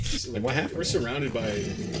Like, what happened? We're surrounded by.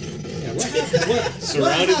 Yeah,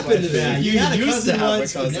 what happened to that? You had a used to cousin have a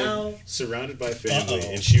once, but cousin. now Surrounded by family,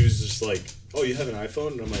 and she was just like, "Oh, you have an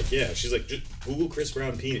iPhone?" And I'm like, "Yeah." She's like, "Just Google Chris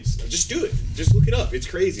Brown penis. Just do it. Just look it up. It's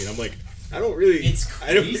crazy." And I'm like, "I don't really." It's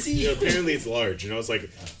I don't. crazy? You know, apparently, it's large. And I was like,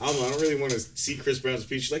 "I don't really want to see Chris Brown's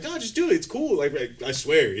penis." She's like, "Oh, just do it. It's cool." Like, I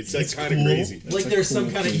swear, it's like kind of cool. crazy. like there's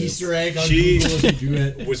some kind of Easter egg on She- Google if you do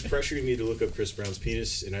it. Was pressuring me to look up Chris Brown's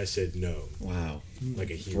penis, and I said no, Wow. like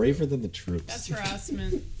a hero. Braver than the troops. That's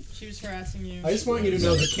harassment. She was harassing you. I just want you to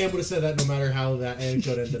know that Cam would have said that no matter how that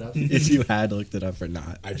anecdote ended up. If you had looked it up or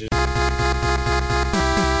not. I just.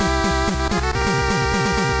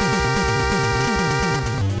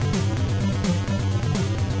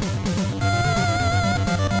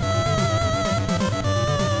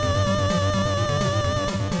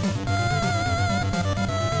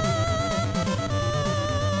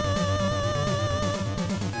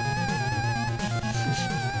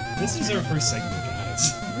 This is our first segment,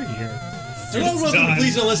 guys. We're here. Hello, It's welcome to done.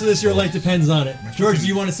 Please Don't Listen to This, Your Life Depends on It. George, do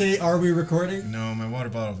you want to say, are we recording? No, my water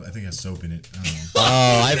bottle, I think has soap in it. I don't know.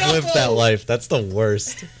 Oh, I've lived that life. That's the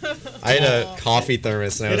worst. I had a coffee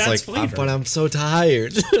thermos and I It was adds like, flavor. but I'm so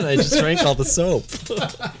tired. And I just drank all the soap.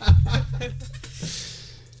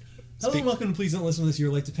 Hello and welcome to Please Don't Listen to This,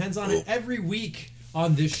 Your Life Depends on It. Every week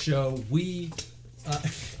on this show, we...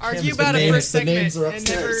 Argue Cam's about the a first the segment names are and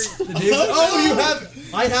never. upstairs. The names, oh, you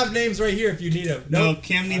have... I have names right here if you need them. No,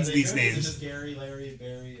 Cam needs these names. Gary, Larry,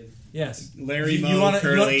 Barry, and Yes. Larry, You Mo, wanna-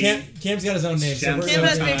 Curly. Cam's got his own name. So Shem we're Cam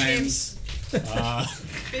has gonna- big Sometimes. names.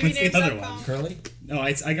 What's the other one? Babynames.com. Curly? No,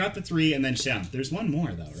 I got the 3 and then Shem. There's one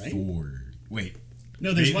more though, right? 4. Wait.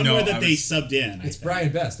 No, there's Wait, one no, more that I they was- subbed in. It's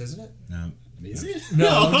Brian Best, isn't it? No. Is it? No,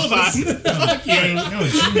 hold on. Fuck you. No,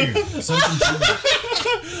 it's Junior. Something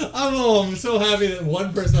Junior. I'm so happy that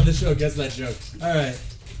one person on the show gets that joke. All right.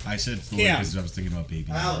 I said 4 Yeah. because I was thinking about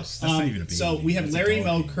baby. Alex. That's not even a baby. So we have That's a Larry, dog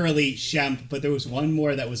Mo, name. Curly, Shem, but there was one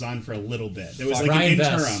more that was on for a little bit. There was like Brian an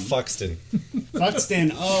Best. interim. Fuxton.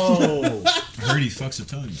 Fuxton. Oh. I heard he fucks a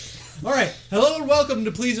ton. All right. Hello and welcome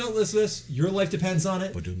to Please Don't Listen to This. Your life depends on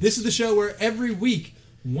it. Ba-doom. This is the show where every week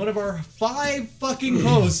one of our 5 fucking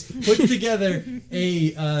hosts puts together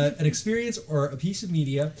an experience or a piece of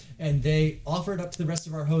media, and they offer it up to the rest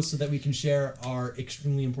of our hosts so that we can share our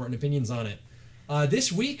extremely important opinions on it.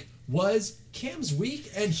 This week was Cam's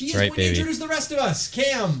week, and he is right, going to baby. introduce the rest of us.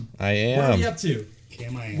 Cam, I what are we am. up to?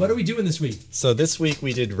 Cam, I am. What are we doing this week? So this week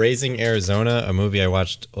we did Raising Arizona, a movie I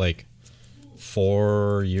watched like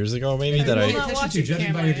 4 years ago, maybe. That I I. pay Not attention to, watching judging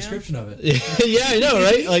Cam, by I your am. description of it. Yeah, I know,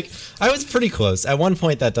 right? Like, I was pretty close. At one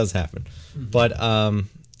point, that does happen. But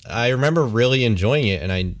I remember really enjoying it,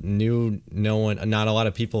 and I knew not a lot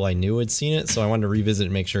of people I knew had seen it, so I wanted to revisit it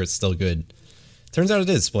and make sure it's still good. Turns out it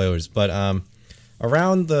is, spoilers. But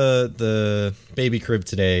around the baby crib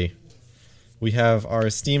today, we have our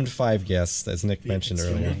esteemed 5 guests, as Nick mentioned it's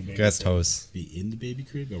earlier, still baby guest crib. hosts. Be in the baby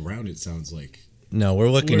crib? Around it sounds like. No, we're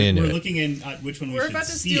looking into We're it. looking in which one we We're should about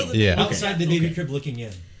to steal. steal the Yeah. Outside the baby Okay. crib looking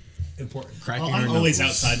in. Important. Cracking I'm our always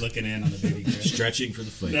knuckles. outside looking in on the baby crib. Stretching for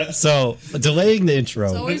the fight. That's- So, delaying the intro.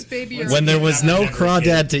 It's always baby. When When there Kid was have no never a kid.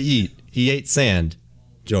 crawdad to eat, he ate sand.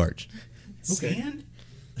 George. Sand?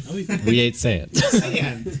 We ate sand.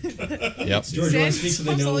 Sand. Yep. George, you want to speak so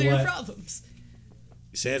they know all your what? problems.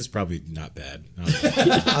 Sand's probably not bad.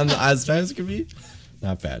 As fast as it could be.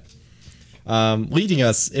 Not bad. Leading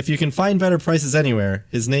us, if you can find better prices anywhere,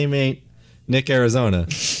 his name ain't Nick Arizona.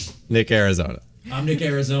 Nick Arizona. I'm Nick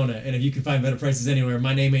Arizona, and if you can find better prices anywhere,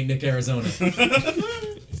 my name ain't Nick Arizona.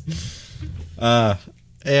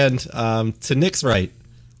 And to Nick's right,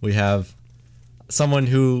 we have someone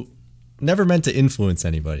who never meant to influence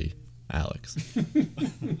anybody, Alex.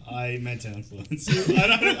 I meant to influence you. I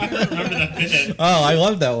don't remember that bit. Oh, I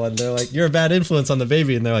love that one. They're like, you're a bad influence on the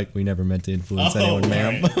baby, and they're like, we never meant to influence anyone,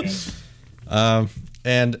 ma'am. right, okay.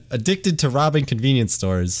 And addicted to robbing convenience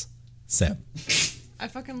stores, Sam. I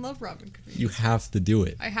fucking love Robin Convenience. You have to do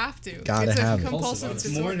it. I have to. Gotta it's a have it. compulsive It's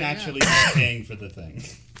disorder. more yeah. naturally than paying for the thing.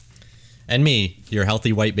 And me, your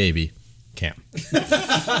healthy white baby, Cam.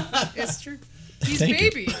 It's true. He's Thank you.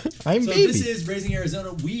 baby. I'm So baby. this is Raising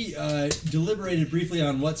Arizona. We deliberated briefly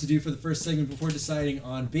on what to do for the first segment before deciding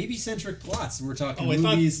on baby-centric plots. And we're talking Oh,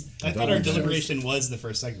 movies. I thought our deliberation was the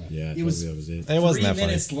first segment. Yeah, It was- that was it. It wasn't 3 that funny.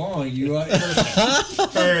 minutes long. You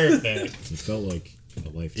Perfect. It felt like a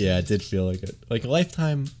lifetime. Yeah, it did feel like it. Like a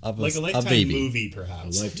lifetime of Like a a lifetime baby. movie, A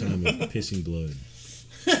perhaps. lifetime of pissing blood.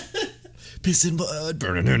 Piss and blood.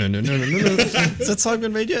 Is that song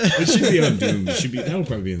been made yet? It should be on Doom. It should be. That'll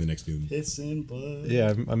probably be in the next Doom. Piss and blood. Yeah,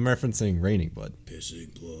 I'm referencing Raining Blood.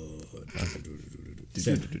 Pissing blood.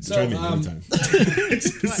 Try me anytime.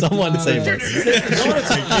 Someone say bird. At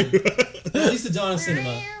least the dawn of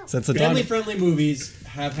cinema. Since the dawn. Family-friendly movies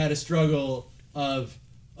have had a struggle of,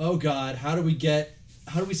 oh God, how do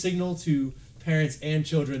we signal to parents and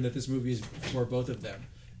children that this movie is for both of them?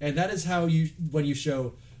 And that is how when you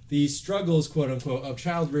show the struggles, quote unquote, of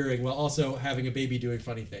child rearing while also having a baby doing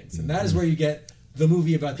funny things. And that is where you get the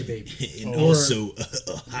movie about the baby. And Or- also a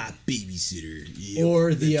hot babysitter. Yep,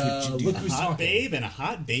 Or the that's what you Look do. Who's Hot Talking. babe and a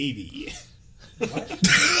hot baby.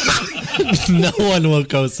 No one will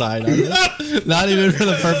co-sign on this. Not even for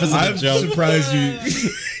the purpose of I'm the joke. surprised you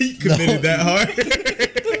committed that hard.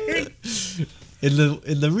 In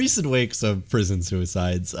the recent wakes of prison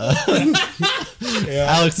suicides,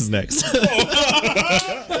 Alex is next.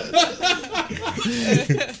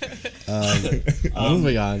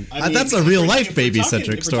 Moving on. I mean, That's a real if life we're baby talking-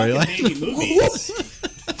 centric if we're talking storyline. baby movies.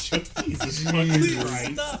 Jesus Christ.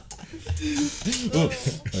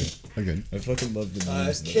 I'm good. I fucking love the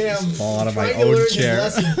memes. Cam, Fall out of my trying to own learn his chair.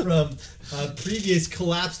 lesson from previous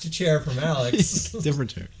collapsed chair from Alex.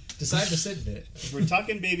 Different chair. Decide to sit in it. If we're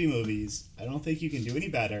talking baby movies, I don't think you can do any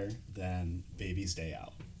better than Baby's Day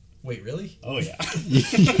Out. Wait, really? Oh, yeah. You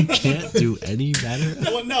can't do any better.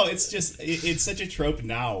 Well, no, it's just, it's such a trope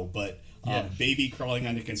now, but Yeah. baby crawling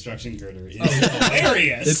on a construction girder is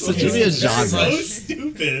hilarious. It's such a genre. so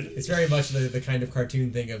stupid. It's very much the kind of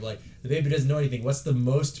cartoon thing of like, the baby doesn't know anything. What's the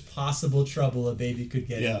most possible trouble a baby could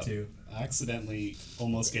get Yeah. into? Accidentally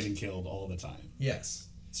almost getting killed all the time. Yes.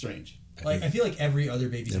 Strange. Like, I feel like every other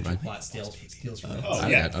baby-centric mind. plot steals from that. Oh, I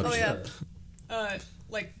yeah. got Oh, it. yeah.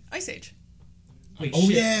 Like Ice Age. Wait, Oh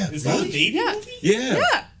shit. yeah, Is that a baby Yeah. movie? yeah.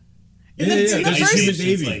 Yeah. In Yeah, the, yeah, in the that's first, human It's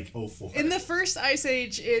baby. like 04. in the first Ice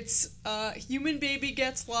Age, it's human baby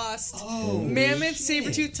gets lost. Oh, Mammoth, shit.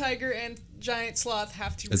 saber-toothed tiger, and giant sloth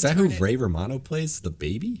have to. Is that who return it. Ray Romano plays? The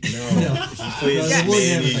baby? No, he plays Yes.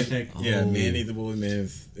 Manny. I think. Yeah, Oh. Manny the woolly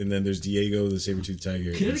mammoth, and then there's Diego the saber-toothed tiger.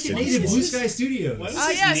 and Connecticut Sydney native Sloth. Blue Sky Studios. What?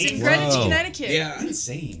 Yes, in Name? Greenwich, Wow. Connecticut. Yeah,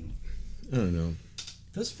 Insane. I don't know.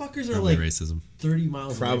 Those fuckers are Probably like racism. 30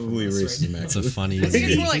 miles Probably away from us racism. right now. It's a funny. I think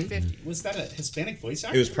it's more like 50. Was that a Hispanic voice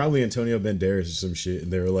actor? It was probably Antonio Banderas or some shit,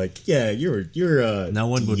 and they were like, "Yeah, you're No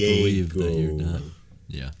one would believe that you're Diego." not.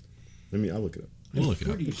 Yeah. I'll look it up. We'll look it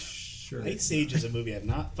up. Pretty sure. Ice Age is a movie I've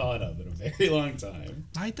not thought of in a very long time.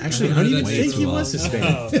 Actually, I I don't don't even know think that he name was too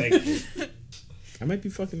Hispanic. Oh, thank you. I might be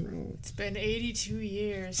fucking wrong. It's been 82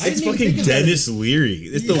 years. I It's didn't even fucking think of that. Dennis Leary.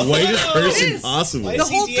 It's the whitest It person is. possible. Why The is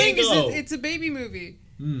he whole thing is Diego? it's a baby movie.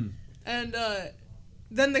 And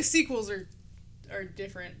then the sequels are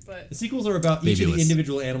different, but The sequels are about each of the Babyless.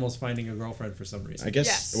 individual animals finding a girlfriend for some reason. I guess.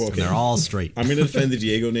 Yes. Well, And okay. they're all straight. I'm gonna defend the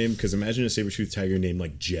Diego name because imagine a saber-toothed tiger named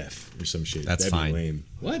like Jeff or some shit. That's That'd fine. be lame.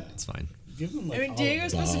 What? It's fine. Give him like I mean, Oliver.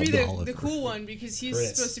 Diego's supposed to be Bob the Oliver. cool one because he's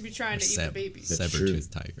Chris. supposed to be trying to eat the babies. That's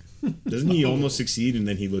Saber-toothed tiger. Doesn't he almost succeed and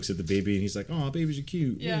then he looks at the baby and he's like, "Oh, babies are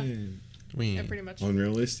cute." Yeah. Wee. Yeah, pretty much.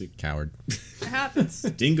 Unrealistic. Coward. It happens.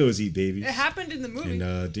 Dingoes eat babies. It happened in the movie.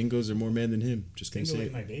 And dingoes are more men than him. Just gonna Dingo say ate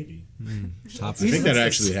it. my baby. Top I think that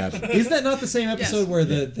actually happened. Is that not the same episode Yes. where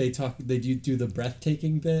they do the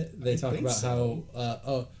breathtaking bit? They talk think about so.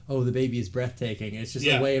 how the baby is breathtaking. It's just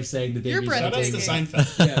Yeah. a way of saying the baby. You're is Shout out to breathtaking.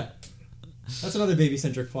 Seinfeld. Yeah. That's another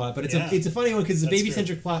baby-centric plot, but it's Yeah. a funny one because it's a That's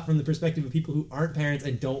baby-centric plot from the perspective of people who aren't parents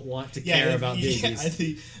and don't want to care about babies. I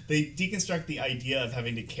think they deconstruct the idea of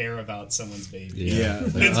having to care about someone's baby. Yeah.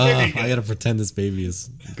 Like, It's oh, very good. I gotta pretend this baby is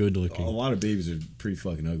good A looking. lot of babies are pretty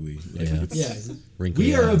fucking ugly. Like, Yeah. it's- Yeah, Wrinkly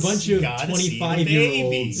we are a ass. bunch of Gotta see the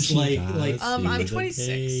 25-year-olds, baby. like Gotta I'm see the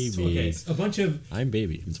 26. baby. okay, a bunch of I'm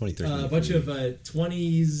baby. I'm 23. a bunch of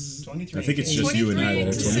 20s. 23. I think it's just you and I that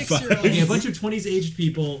are 23 to 25. 6-year-olds. Okay, a bunch of 20s aged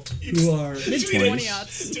people who are Mid-20s.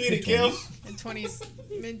 20s. Tweet it, Kim. And 20s,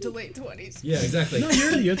 mid to late 20s. yeah, exactly. No,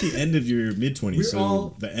 you're at the end of your mid 20s. We're So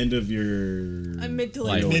all- the end of your. I'm mid to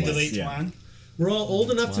Like late Mid to 20s. late Yeah. 20s. We're all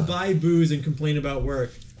old enough to buy booze and complain about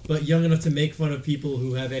work, but young enough to make fun of people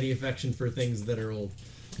who have any affection for things that are old.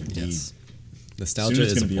 Yes. Soon Nostalgia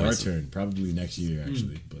it's is a gonna be our poison. turn. Probably next year,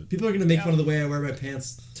 actually. But People are gonna make fun of the way I wear my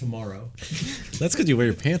pants tomorrow. That's because you wear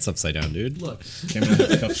your pants upside down, dude. Look, Cameron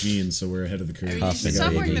has cuffed jeans, so we're ahead of the curve. I mean, you Tough should and stop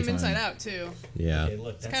baby wearing them time. inside out too. Yeah. okay,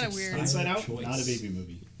 look, that's kinda a weird. style Inside Out, choice. not a baby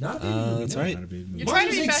movie. Not a baby movie. That's no. right. Not a baby movie. You're trying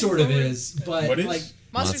to be Monsters Inc. fast sort of forward. is, but But like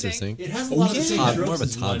Monsters Monsters Inc. Inc. it has a Oh, lot of the yeah. same More tropes of a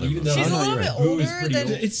as one, toddler even though She's a no, little you're bit right. Boo is older pretty than,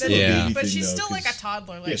 old. It's than still a baby but thing, she's though, still like a 'cause-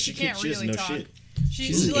 toddler. Like Yeah, she she can't has really no talk. shit.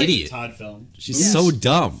 She's an like, idiot. Todd film. She's so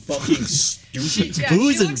dumb. Fucking stupid. Yeah,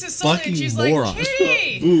 Boo's she a looks at Sully and fucking she's moron. like,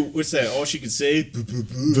 "Kitty." Boo, what's that? All she can say? Boo, boo,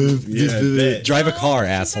 boo. Yeah, I bet. Drive a car, She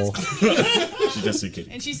says asshole. kitty. She does say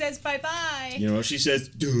kitty. And she says bye bye. You know, she says,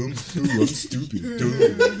 dumb. Ooh, I'm stupid.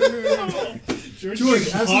 Dumb. George,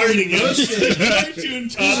 absolutely Parting it. Cartoon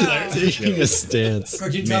toddler. Taking a stance.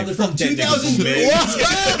 Cartoon Man, Toddler from fuck that nigga,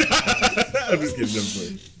 2003. I'm just kidding. I'm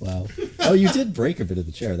playing. Wow. Oh, you did break a bit of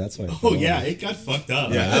the chair. That's why. Oh yeah, it got fucked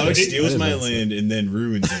up. Yeah, Alex I steals didn't my know that. land and then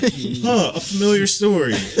ruins it. Huh? A familiar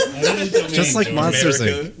story. Just like Monsters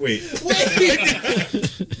America. Wait. I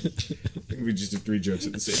think we just did 3 jokes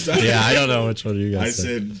at the same time. Yeah, I don't know which one you I guys said.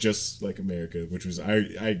 said just like America, which was I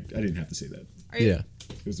didn't have to say that. Are you, Yeah.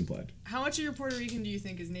 It was implied. How much of your Puerto Rican do you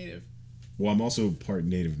think is native? Well, I'm also part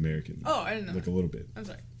Native American. Oh, I didn't know. Like a little bit. I'm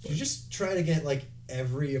sorry. Did you just try to get like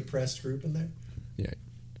every oppressed group in there? Yeah.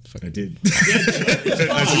 I did.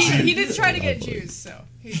 Well, he did try to get Jews, so.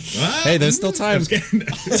 Hey, there's still time.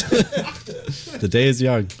 The day is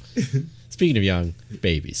young. Speaking of young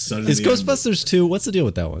babies, Son of is the Ghostbusters 2? What's the deal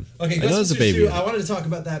with that one? Okay, I know there's a Ghostbusters baby. 2, in it. I wanted to talk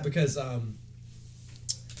about that because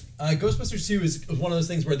Ghostbusters 2 is one of those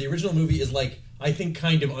things where the original movie is like, I think,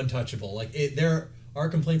 kind of untouchable. Like, there are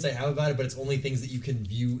complaints I have about it, but it's only things that you can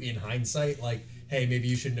view in hindsight. Like, hey, maybe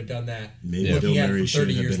you shouldn't have done that. Maybe Yeah. Bill Looking at it Murray from 30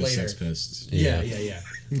 shouldn't have years been a later. sex pest. Yeah.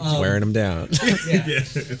 Wearing them down. Yeah.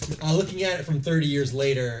 Looking at it from 30 years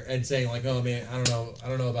later and saying like, oh man, I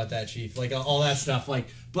don't know about that, Chief. Like all that stuff. Like,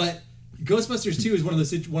 but Ghostbusters 2 is one of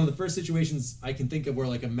the first situations I can think of where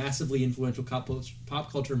like a massively influential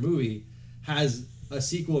pop culture movie has a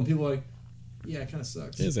sequel and people are like, yeah, it kind of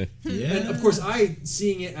sucks. Is it? Yeah. And of course, I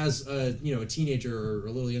seeing it as a teenager or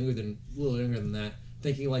a little younger than that,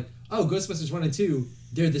 thinking like, oh, Ghostbusters 1 and 2,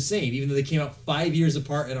 they're the same, even though they came out 5 years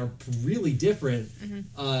apart and are really different.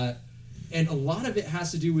 And a lot of it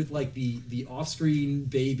has to do with like the off-screen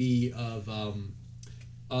baby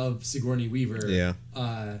of Sigourney Weaver. Yeah.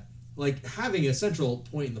 Like having a central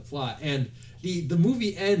point in the plot, and the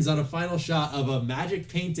movie ends on a final shot of a magic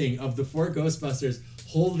painting of the 4 Ghostbusters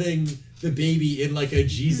holding the baby in like a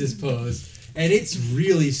Jesus pose, and it's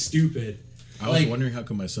really stupid. I was Like- wondering how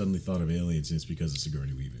come I suddenly thought of Aliens. It's because of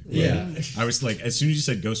Sigourney Weaver. Yeah. I was like, as soon as you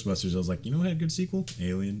said Ghostbusters, I was like, you know what had a good sequel?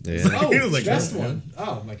 Alien. Yeah. Oh, It was like, best oh, one.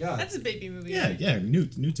 Oh my god. That's a baby movie. Yeah, new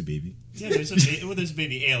to baby. Yeah, there's a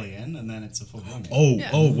baby alien, and then it's a full grown.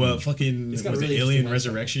 Yeah. Well, fucking It's got a was really it Alien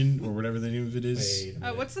interesting Resurrection or whatever the name of it is? Wait a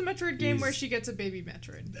minute. What's the Metroid game where she gets a baby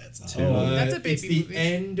Metroid? That's That's a baby It's the movie.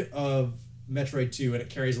 end of Metroid 2, and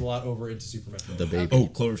it carries a lot over into Super Metroid. The baby. Oh,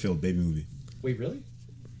 Cloverfield baby movie. Wait, really?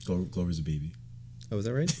 Clover's a baby. Oh, is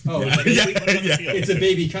that right? Oh, What it's a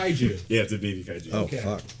baby kaiju. Yeah, it's a baby kaiju. Oh, Okay.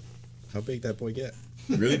 fuck. How big that boy get?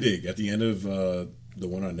 Really big. At the end of the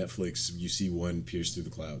one on Netflix, you see one pierce through the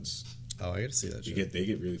clouds. Oh, I gotta see that. They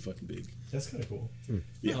get really fucking big. That's kind of cool.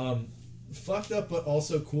 Yeah. Fucked up, but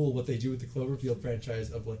also cool what they do with the Cloverfield franchise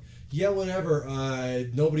of like, yeah, whatever,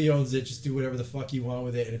 nobody owns it, just do whatever the fuck you want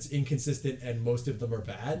with it, and it's inconsistent, and most of them are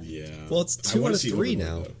bad. Yeah. Well, it's I 2 wanna out of see 3 Overlord,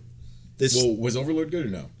 now. though. This Well, was Overlord good or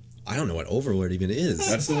no? I don't know what Overlord even is.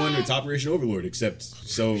 That's the one with Operation Overlord, except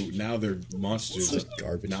so now they're monsters. Such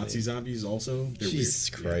garbage Nazi name. zombies also. They're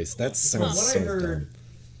Jesus weird. Christ, that From sounds what so I heard,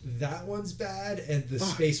 dumb. that one's bad, and the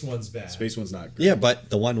space one's bad. Yeah. Space one's not great. Yeah,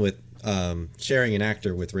 but the one with sharing an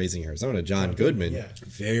actor with Raising Arizona, John Goodman. Yeah.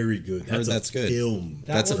 Very good. Heard That's that's a good. film.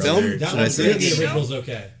 That That's a one's film? good. That Should I one's see good. it? The original's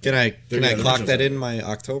okay. Can I Yeah, clock the that original. in my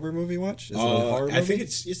October movie watch? Is it a horror movie? I think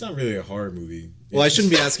it's not really a horror movie. Well, I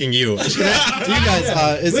shouldn't be asking you. Should I, do you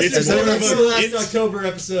guys? Is Listen, It's more more of about a- the last it's- October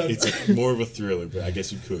episode. It's more of a thriller, but I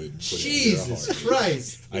guess you could. Put it under a Jesus horror.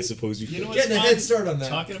 Christ. I suppose you could. You know what's Getting a fun? head start on that.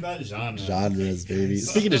 Talking about genre. genres, baby?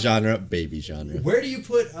 Speaking of genre, baby genre. Where do you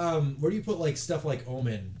put like stuff like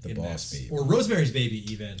Omen The in Boss this? Baby. Or Rosemary's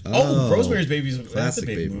Baby even? Oh, Rosemary's Baby's that's a classic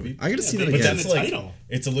baby baby movie. I gotta see that but again. then That's the like title.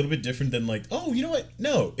 it's a little bit different than like, oh, you know what?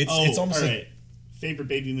 No, it's Oh, almost all like right. Favorite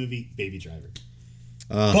baby movie, Baby Driver.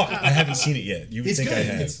 fuck, I haven't seen it yet. You would It's think good. I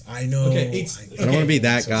have. It's- I know. okay, it's- I don't want to be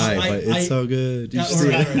that guy, I- but it's I- so good. You Yeah, should or- see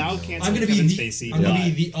or- it. Now cancel I'm gonna Kevin be Spacey. I'm gonna but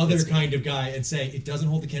be the other it's good. kind of guy and say it doesn't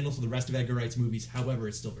hold the candle for the rest of Edgar Wright's movies. However,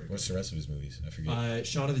 it's still very good. What's the rest of his movies? I forget.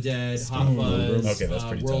 Shaun of the Dead, Hot Fuzz, Okay, that's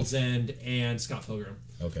pretty World's tough. End, and Scott Pilgrim.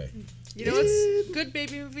 Okay. You know what's good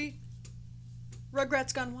baby movie?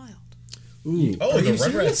 Rugrats Gone Wild. Ooh. Oh, Are the you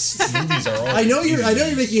serious? Rugrats movies are all. I know you're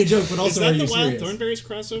making a joke, but Is also that are the you Wild serious? Thornberries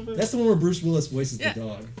crossover? That's the one where Bruce Willis voices Yeah. the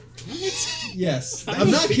dog. Yes, I I'm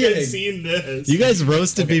don't not think kidding. I've seen this. You guys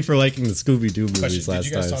roasted me for liking the Scooby Doo movies Question, did last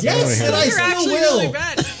you guys time. talk so Yes, wanna hear and I that. You're still actually will. really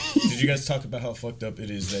bad. Did you guys talk about how fucked up it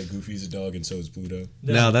is that Goofy's a dog and so is Pluto?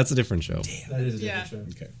 No, that's a different show. That is a Yeah.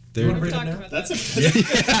 different show. Okay. You want to bring it Talk up now? about That's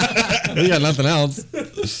that. a We got nothing else.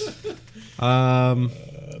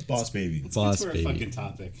 Boss Baby. Boss for a baby. fucking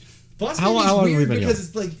topic. Boss How Baby's long have we weird been because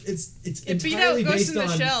going? it's like it's It beat out entirely Ghost based in the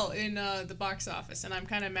on. Shell in the box office, and I'm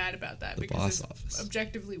kind of mad about that because box it's office.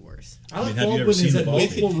 objectively worse. Alec have you ever Baldwin seen is the at Boss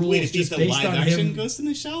multiple Baby? rules Wait, if he's just the based live on action him. Ghost in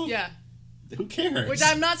the Shell? Yeah, Who cares? Which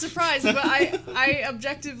I'm not surprised, but I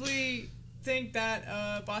objectively think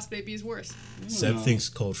that Boss Baby is worse. Seb thinks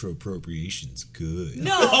cultural appropriation's good.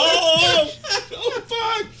 No! Oh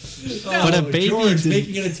fuck! But a baby George did-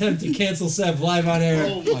 making an attempt to cancel Seb live on air.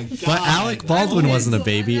 Oh my god! But Alec Baldwin wasn't a So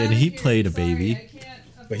baby, I'm and outta he here. played a Sorry, baby. I can't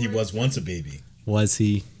But he afford was to- once a baby. Was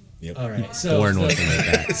he? Yep. All right, so Born looking like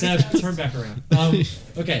that. Seb, turn back around.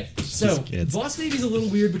 Okay, so Just kids. Boss Baby's a little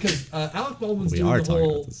weird because Alec Baldwin's We doing are the talking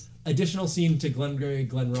whole about this. additional scene to Glengarry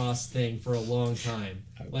Glen Ross thing for a long time.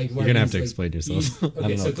 Like You're gonna have to explain yourself. he's- I don't Okay,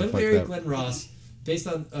 know so what the fuck Glengarry that- Glen Ross, based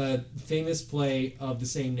on a famous play of the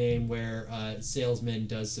same name, where a salesman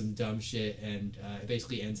does some dumb shit and it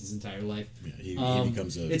basically ends his entire life. Yeah, he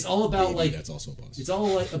becomes a. It's all about baby like that's also a boss. it's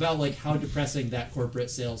all about like how depressing that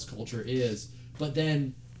corporate sales culture is. But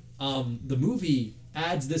then the movie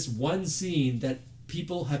adds this one scene that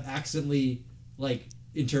people have accidentally like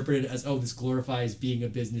interpreted as, oh, this glorifies being a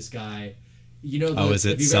business guy. You know? Oh, is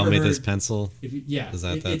if it you've sell ever me this heard- pencil? If you, yeah, Is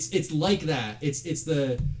that that? it's like that. It's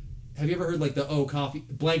the. Have you ever heard like the coffee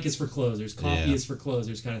blank is for closers, coffee Yeah. is for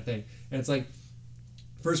closers kind of thing? And it's like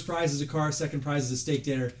first prize is a car, second prize is a steak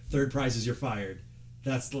dinner, third prize is you're fired.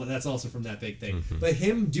 That's also from that big thing. Mm-hmm. But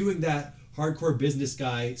him doing that hardcore business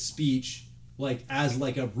guy speech like as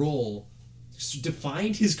like a role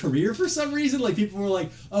defined his career for some reason. Like people were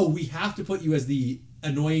like, "Oh, we have to put you as the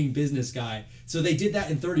annoying business guy." So they did that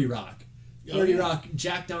in 30 Rock. 30 Rock,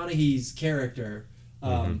 Jack Donaghy's character,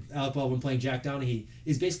 Alec Baldwin playing Jack Donaghy,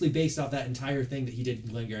 is basically based off that entire thing that he did in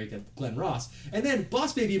Glengarry Glen Ross. And then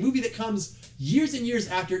Boss Baby, a movie that comes years and years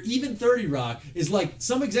after even 30 Rock, is like,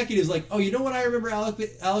 some executive's like, oh, you know what I remember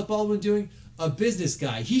Alec Baldwin doing? A business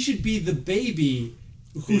guy. He should be the baby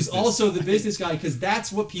who's also the business guy, because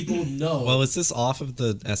that's what people know. Well, is this off of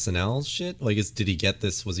the SNL shit? Like, did he get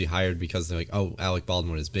this? Was he hired because they're like, oh, Alec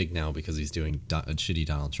Baldwin is big now because he's doing a shitty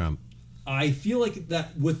Donald Trump? I feel like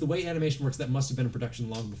that with the way animation works, that must have been in production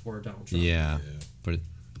long before Donald Trump. Yeah, but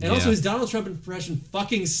And also, his Donald Trump impression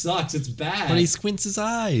fucking sucks. It's bad. But he squints his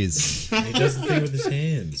eyes. He does the thing with his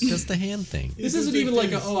hands. Does the hand thing. This isn't even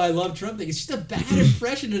like a, oh, I love Trump thing. It's just a bad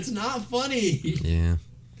impression. It's not funny. Yeah,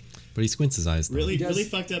 but he squints his eyes. Though. Really, He does. really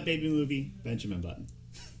fucked up baby movie. Benjamin Button.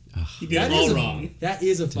 He did That it all is a- wrong. That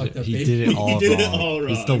is a fucked up He baby. did it all did it wrong. all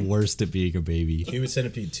He's the wrong. worst at being a baby. Human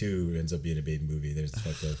Centipede 2 ends up being a baby movie. There's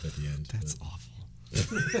fucked up at the end. That's but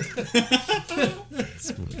awful.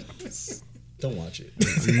 don't watch it.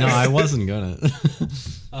 No, I wasn't gonna.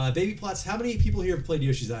 Baby plots. How many people here have played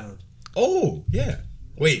Yoshi's Island? Oh, yeah.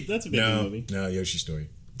 Wait. That's a baby no, movie. No, Yoshi Story.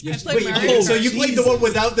 played Mario Wait, so Kart. you played the one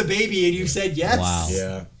without the baby and you said yes? Wow.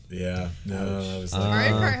 Yeah. Yeah. No, I was like,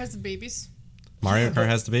 Mario Kart has the babies. Mario Kart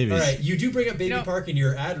has the babies. All right, you do bring up Baby No. Park in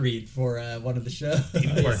your ad read for one of the shows.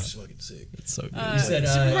 Park's fucking sick. It's so good. You said,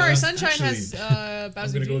 Super Mario Sunshine actually, has I'm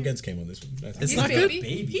Bowser gonna go Jr. against Cam on this one. I think It's He's not baby.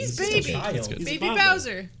 Baby. He's He's baby. a child. It's good. He's a Baby Bobo.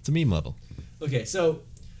 Bowser. It's a meme level. Okay, so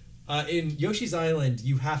in Yoshi's Island,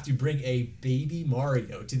 you have to bring a baby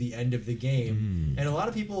Mario to the end of the game, and a lot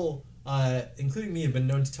of people, including me, have been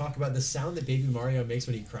known to talk about the sound that Baby Mario makes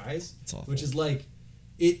when he cries, It's awful. which is like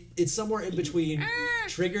it's somewhere in between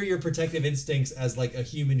trigger your protective instincts as like a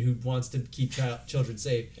human who wants to keep children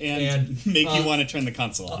safe And make you want to turn the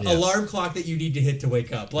console off. alarm clock that you need to hit to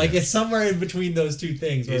wake up. Like it's somewhere in between those two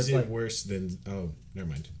things. Where Is it's it like, worse than? Oh, never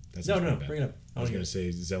mind. That's no, not no, pretty bad. bring it up. I was gonna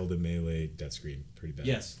say Zelda Melee Death Screen, pretty bad.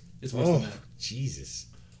 Yes, it's worse than Oh, that. Jesus.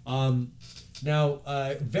 Now,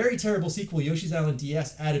 very terrible sequel, Yoshi's Island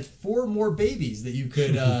DS added 4 more babies that you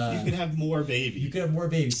could. You can have more baby. You could have more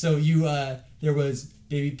babies. So you, there was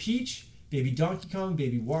Baby Peach, Baby Donkey Kong,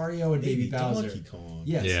 Baby Wario, and Baby Bowser. Donkey Kong.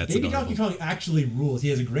 Yes, Yeah, it's Baby adorable. Donkey Kong actually rules. He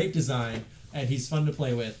has a great design, and he's fun to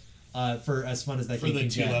play with. For as fun as that For game the can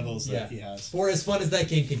 2 get. levels that he has. For as fun as that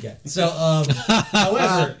game can get. So,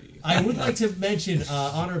 however, I would like to mention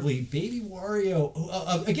honorably Baby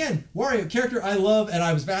Wario. Again, Wario, character I love, and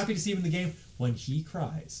I was happy to see him in the game. When he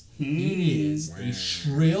cries, he is a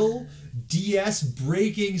shrill, DS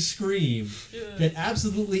breaking scream that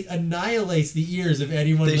absolutely annihilates the ears of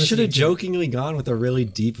anyone. They should listening have to it. jokingly gone with a really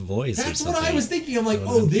deep voice. That's or what I something. was thinking. I'm like, That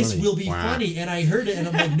oh, would've been this funny. will be Wow. funny, and I heard it, and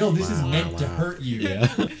I'm like, no, this is meant to hurt you. Yeah.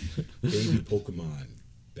 Baby Pokemon,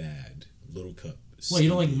 bad. Little Cup. Well, you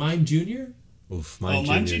don't like Mime Junior? Oof, Mime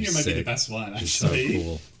Jr. Junior's might be the sick. best one, He's so actually.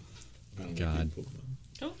 cool. I don't God. Like Baby Pokemon.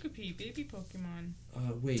 Togepi, baby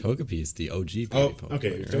Pokemon. Wait, Togepi is the OG baby Oh, Pokemon. okay.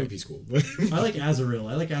 right? Togepi's cool. I like Azurill.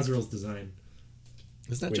 I like Azurill's design.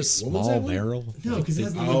 Isn't that Wait, just what was small that one? barrel? No, because it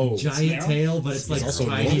has the Oh, little giant Snarl? tail, but it's like also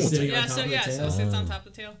tiny normal sitting Yeah, on top so of the yeah, tail. so it sits on top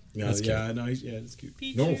of the tail. No, That's yeah, no, yeah, that's cute.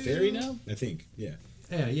 Pichu. Normal fairy now? I think, yeah.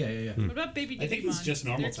 Yeah. What about Baby I think Digimon? it's just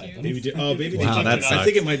normal They're type. cute. Baby Wow, Digimon. that I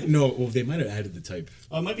think it might. No, well, they might have added the type.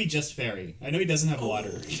 Oh, it might be just fairy. I know he doesn't have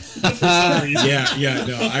water. For some reason. Yeah.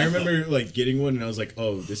 No, I remember like getting one, and I was like,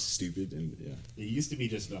 "Oh, this is stupid." And yeah, He used to be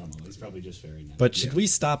just normal. He's probably just fairy now. But should we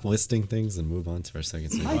stop listing things and move on to our second I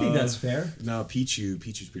segment? think that's fair. no, Pichu's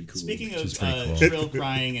pretty cool. Speaking Which is of pretty cool. shrill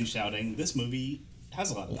crying and shouting, this movie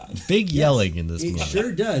has a lot of that. Big yelling in this It movie.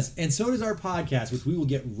 sure does. And so does our podcast, which we will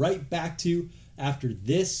get right back to after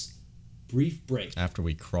this brief break. After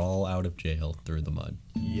we crawl out of jail through the mud.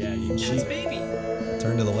 Yeah, you That's cheap Baby.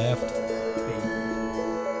 Turn to the left. baby.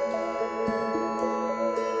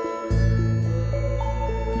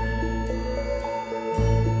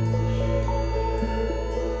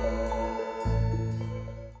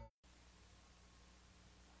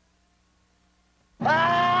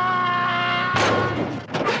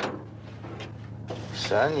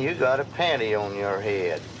 Son, you got a panty on your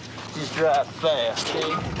head. Just drive fast, eh?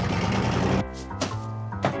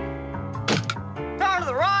 Turn to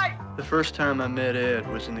the right! The first time I met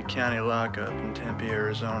Ed was in the county lockup in Tempe,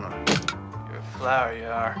 Arizona. You're a flower, you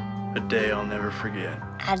are. A day I'll never forget.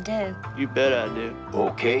 I do. You bet I do.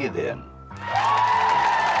 Okay, then.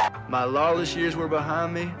 My lawless years were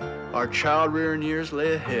behind me. Our child-rearing years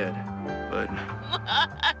lay ahead. But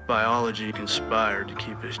biology conspired to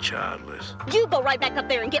keep us childless. You go right back up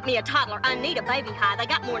there and get me a toddler. I need a baby hide. I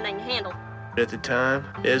got more than I can handle. At the time,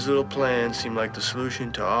 Ed's little plan seemed like the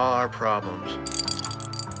solution to all our problems.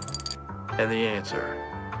 And the answer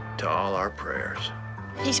to all our prayers.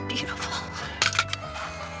 He's beautiful.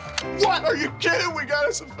 What? Are you kidding? We got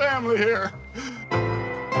us a family here.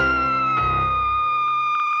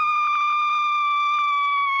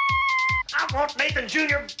 I want Nathan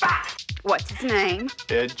Jr. back! What's his name?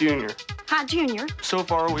 Ed Jr. Hi, Junior. So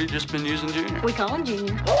far, we've just been using Junior. We call him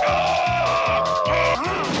Junior.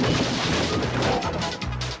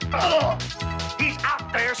 He's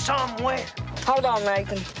out there somewhere. Hold on,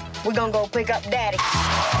 Nathan. We're gonna go pick up Daddy.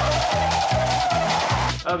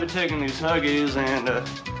 I've been taking these Huggies and,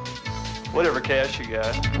 whatever cash you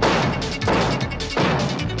got.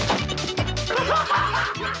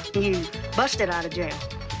 You busted out of jail.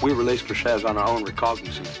 We released ourselves on our own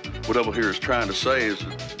recognizance. What Double here is trying to say is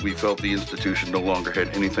that we felt the institution no longer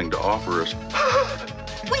had anything to offer us.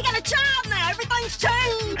 We got a child now. Everything's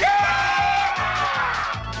changed.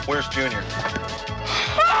 Where's Junior?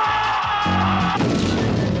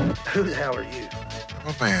 Who the hell are you?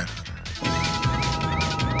 Oh, man.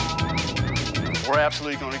 We're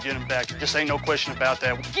absolutely going to get him back. Just ain't no question about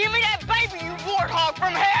that. Give me that baby, you warthog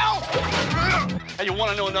from hell! Hey, you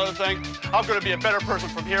want to know another thing? I'm going to be a better person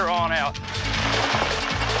from here on out.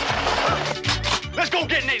 Let's go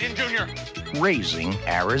get Nathan Jr. Raising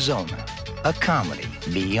Arizona. A comedy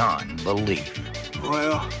beyond belief.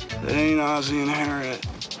 Well, it ain't Ozzie and Harriet.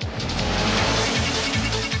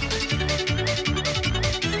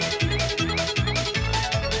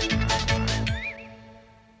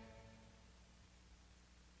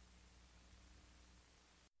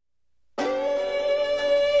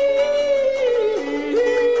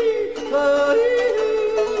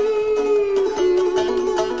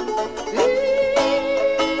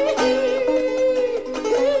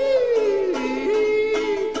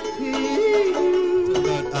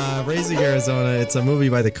 Raising Arizona. It's a movie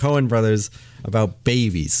by the Coen brothers about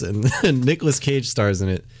babies, and Nicolas Cage stars in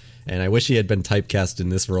it. And I wish he had been typecast in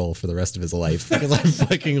this role for the rest of his life because I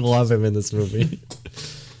fucking love him in this movie.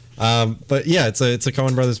 But yeah, it's a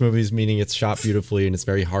Coen brothers movie, meaning it's shot beautifully and it's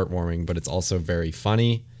very heartwarming, but it's also very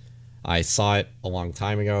funny. I saw it a long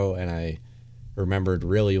time ago, and I remembered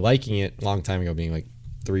really liking it a long time ago, being like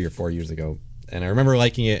 3 or 4 years ago. And I remember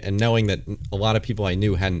liking it and knowing that a lot of people I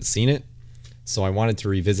knew hadn't seen it. So I wanted to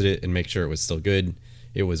revisit it and make sure it was still good.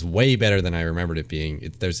 It was way better than I remembered it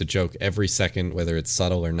being. There's a joke every second, whether it's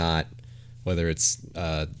subtle or not, whether it's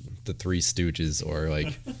the Three Stooges or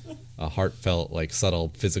like a heartfelt, like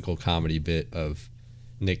subtle physical comedy bit of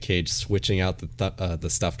Nick Cage switching out the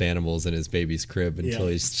stuffed animals in his baby's crib until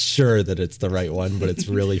he's sure that it's the right one, but it's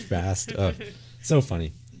really fast. So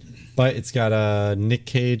funny. But it's got Nick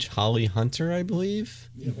Cage, Holly Hunter, I believe.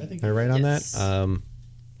 Yeah, I think Am I right on that?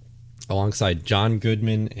 Alongside John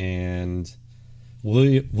Goodman and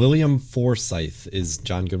William Forsythe is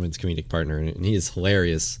John Goodman's comedic partner, and he is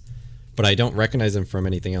hilarious. But I don't recognize him from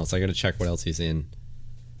anything else. I got to check what else he's in.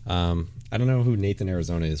 I don't know who Nathan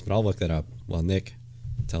Arizona is, but I'll look that up while Nick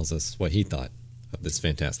tells us what he thought of this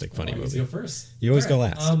fantastic, funny movie. Go first. You always go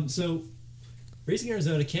last. So, Racing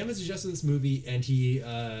Arizona, Cameron suggested this movie, and he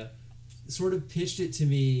sort of pitched it to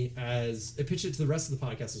me pitched it to the rest of the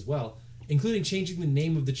podcast as well, including changing the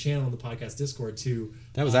name of the channel on the podcast Discord to.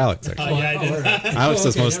 That was Alex, actually. Yeah, I did. Alex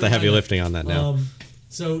does most of the heavy never mind. lifting on that now.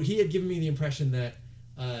 So he had given me the impression that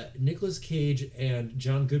Nicolas Cage and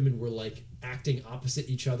John Goodman were like acting opposite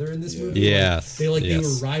each other in this movie. Yes. They yes.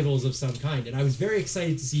 were rivals of some kind, and I was very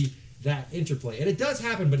excited to see that interplay. And it does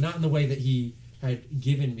happen, but not in the way that he had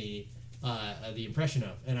given me the impression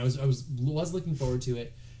of. And I was looking forward to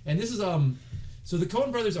it. And this is so the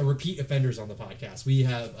Coen brothers are repeat offenders on the podcast. We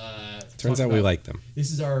have turns out we like them.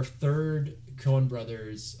 This is our third Coen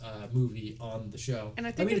brothers movie on the show. And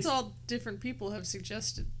I think it's all different people have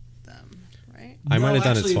suggested them, right? I might have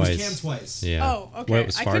done actually, it twice. It was Cam twice. Yeah. Oh, okay. What,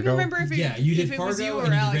 was I Fargo? couldn't remember if it, you did if it Fargo was you and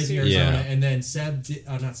or you Alex. did Raising who- Arizona, Yeah. and then Seb did,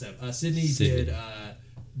 not Seb, Sydney did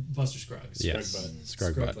Buster Scruggs. Yes.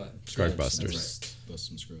 Scrug Busters. Bust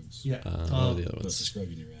some scrubs. Yeah. What are the other Bust a ones? scrub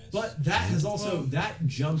in your ass. But that has also that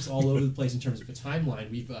jumps all over the place in terms of a timeline.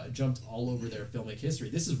 We've jumped all over their filmic history.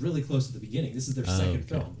 This is really close to the beginning. This is their second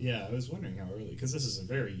film. Yeah, I was wondering how early, because this is a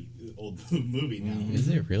very old movie now. Is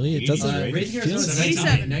it really? It doesn't. Raising Arizona is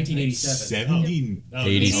 1987.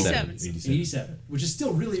 87. 87, which is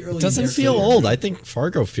still really early. It doesn't in their feel career. old. I think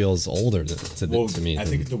Fargo feels older to me. I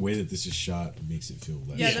think the way that this is shot makes it feel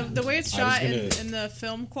less. Yeah, the way it's I was shot gonna- and the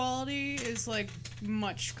film quality is like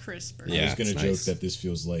much crisper. Yeah. I was gonna it's joke nice. that this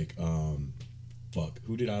feels like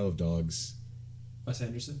who did Isle of Dogs? Wes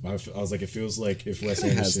Anderson. I was like, it feels like if Wes It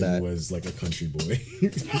has Anderson that. was like a country boy.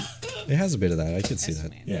 It has a bit of that. I could see Yes,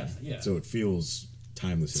 that. man. yeah. So it feels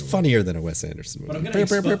timeless. It's in a way. funnier than a Wes Anderson movie. But I'm gonna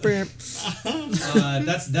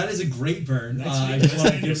that is a great burn. I just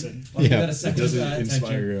want to give that a second doesn't attention.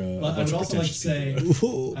 inspire, But I would also like to say,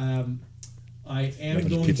 I am Like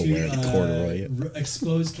going people wearing to corduroy.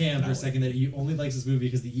 Expose Cam for a second that he only likes this movie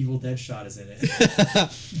because the Evil Dead shot is in it.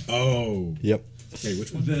 Oh. Yep. Wait,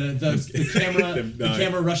 which one? The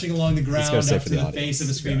camera rushing along the ground gotta say up for to the the audience. face of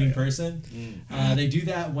a screaming person. They do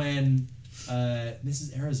that when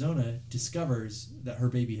Mrs. Arizona discovers that her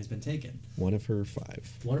baby has been taken. One of her five.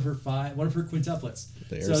 One of her quintuplets.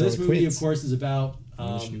 The So this Arizona movie, Queens. of course, is about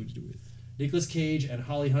She knew what to do with. Nicolas Cage and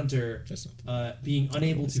Holly Hunter That's not being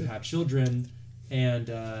unable to have children, and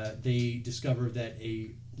they discover that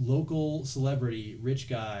a local celebrity, rich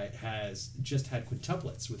guy, has just had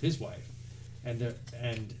quintuplets with his wife, and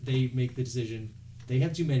they make the decision. They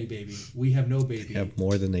have too many babies. We have no baby. Have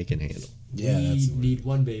more than they can handle. Yeah, we that's the word. need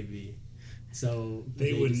one baby. So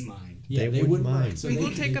They wouldn't mind. Yeah, They they wouldn't wouldn't mind. mind. So We they- will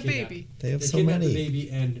they take a kidnap- baby. They have They so kidnap many. the baby,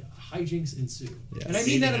 and hijinks ensue. Yes. And I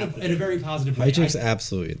mean that in a very positive way. Hijinks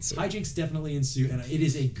absolutely ensue. Hijinks definitely ensue, and it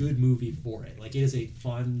is a good movie for it. Like it is a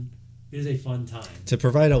fun time. To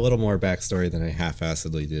provide a little more backstory than I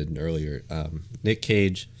half-assedly did earlier, Nick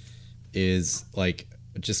Cage is like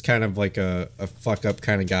just kind of like a fuck up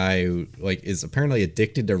kind of guy who like is apparently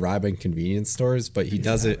addicted to robbing convenience stores, but he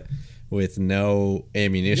does it with no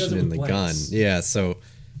ammunition in with the gun. blanks. Yeah, so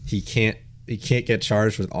he can't get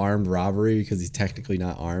charged with armed robbery because he's technically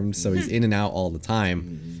not armed. So he's in and out all the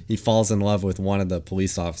time. He falls in love with one of the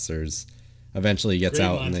police officers. Eventually, he gets Great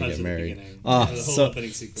out and they montage get at the married. beginning. Oh, Yeah, the whole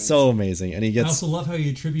opening sequence. so amazing, and he I gets also love how he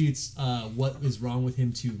attributes what is wrong with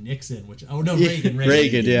him to Nixon,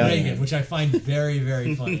 Reagan, yeah. Reagan, which I find very,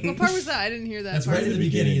 very funny. What part was that? I didn't hear that. That's part. right at the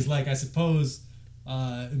beginning. He's like, I suppose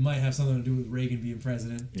it might have something to do with Reagan being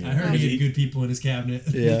president. I heard he had good people in his cabinet.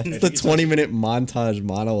 Yeah, it's the 20-minute montage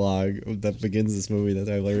monologue that begins this movie that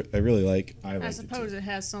I really like. I suppose it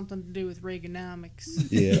has something to do with Reaganomics.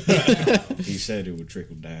 Yeah. He said it would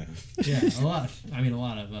trickle down. Yeah, a lot. I mean, a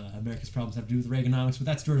lot of America's problems have to do with Reaganomics, but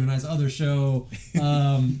that's George and I's other show.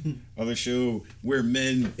 Other show, we're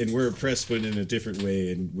men and we're oppressed, but in a different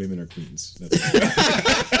way, and women are queens. There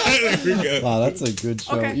we go. Wow, that's a good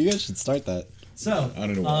show. Okay. You guys should start that. So I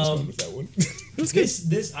don't know where I was going with that one.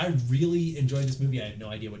 This I really enjoyed this movie. I had no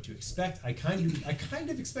idea what to expect. I kind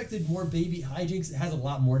of expected more baby hijinks. It has a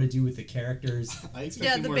lot more to do with the characters. I expected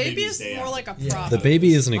Yeah, the more baby babies is day more out. like a Yeah. prop. The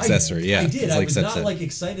baby is an accessory. Yeah, I did. it's I like was Seb not said. like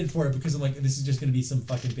excited for it because I'm like, this is just going to be some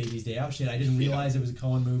fucking Baby's Day Out shit. I didn't realize it was a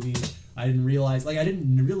Coen movie. I didn't realize, I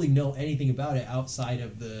didn't really know anything about it outside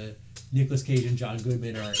of the Nicolas Cage and John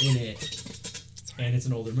Goodman are in it, and it's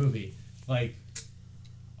an older movie.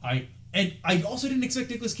 I also didn't expect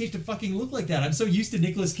Nicolas Cage to fucking look like that. I'm so used to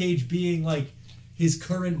Nicolas Cage being like his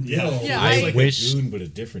current bill. Yeah, I I- like wish- a goon, but a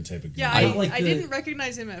different type of goon. Yeah, I don't like I the- didn't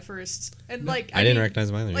recognize him at first, and like I didn't mean, recognize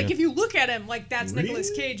him either. Like yeah. if you look at him, like that's Nicolas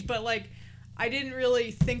Really? Cage, but like I didn't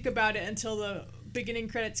really think about it until the beginning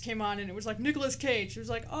credits came on and it was like Nicolas Cage. It was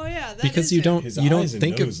like, oh yeah, that because is you him. don't His you don't eyes and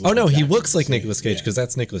think of nose oh look no he exactly looks the like same. Nicolas Cage Yeah. because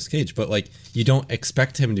that's Nicolas Cage, but like you don't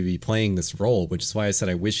expect him to be playing this role, which is why I said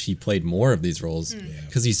I wish he played more of these roles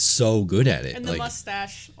because he's so good at it. And the like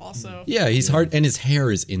mustache also. yeah, he's hard and his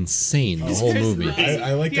hair is insane the whole His movie. hair's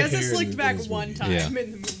I like he the has hair a in slicked the- back in this one movie. time Yeah.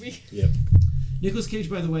 in the movie. Yep. Nicolas Cage,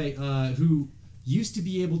 by the way, who used to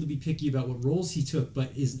be able to be picky about what roles he took, but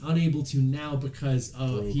is unable to now because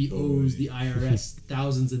he owes the IRS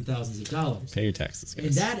thousands and thousands of dollars. Pay your taxes,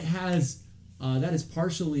 guys. And that is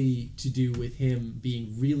partially to do with him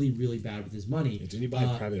being really, really bad with his money. Didn't he buy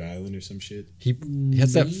a private island or some shit? He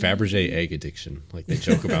has that Fabergé egg addiction, like they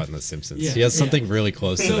joke about in The Simpsons. Yeah, he has yeah. something really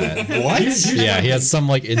close to that. What? Yeah, he has some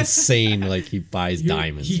like insane, like he buys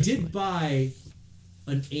diamonds. He or did something. buy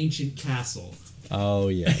an ancient castle. Oh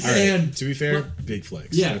yeah. All right. And- To be fair, but- big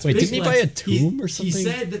flex. Yeah. That's Wait, big didn't he flex. buy a tomb or something? He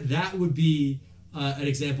said that would be an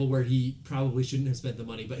example where he probably shouldn't have spent the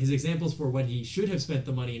money. But his examples for when he should have spent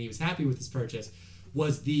the money and he was happy with his purchase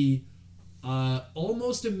was the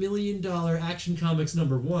almost $1 million Action Comics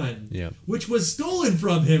 #1, Yep. which was stolen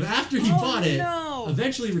from him after he Oh, bought it. no.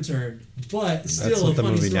 Eventually returned, but still That's what a the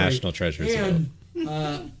funny movie story. National Treasure is And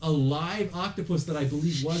a live octopus that I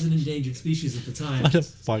believe was an endangered species at the time. What a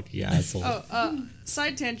fucking asshole. Oh,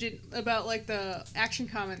 side tangent about like the Action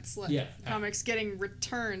Comics Yeah. comics getting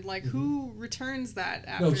returned. Like who returns that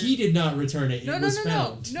after? No, he did not return it. No, It no, was no,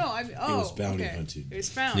 found. no. I mean, oh, was bounty okay. hunted. It was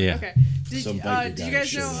found. Yeah. Okay. Some Did biker you guy guys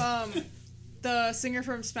showed know the singer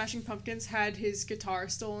from Smashing Pumpkins had his guitar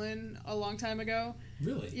stolen a long time ago?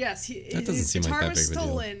 Really? Yes, That doesn't his seem like guitar that was big of a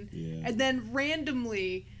deal. stolen, Yeah. and then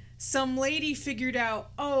randomly some lady figured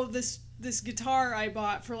out, oh, this guitar I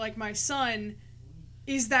bought for like my son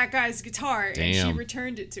is that guy's guitar, and she Damn.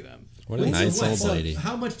 returned it to him. What a Wait, nice so what? old So lady.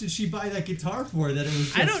 how much did she buy that guitar for? That it was.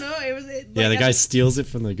 Just, I don't know. It was Yeah, the like, guy steals it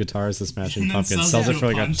from the guitarist of Smashing And then Pumpkins, sells sells it it to for a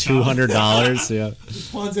like pawn shop. $200. Yeah.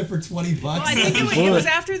 pawns it for $20. Well, I think it was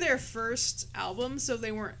after their first album, so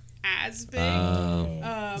they weren't as big.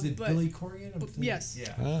 Is it but Billy Corgan? yes.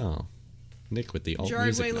 Yeah. Oh. Nick with the alt Gerard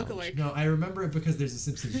music Way knowledge. lookalike. No, I remember it because there's a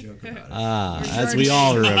Simpsons joke about it. Ah, Or as George- we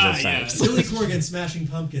all remember Yeah. facts. Billy Corgan smashing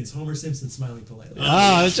pumpkins, Homer Simpson smiling politely.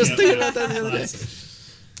 Ah, I was just thinking about that the other day.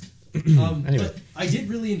 Anyway. But I did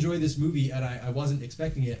really enjoy this movie, and I wasn't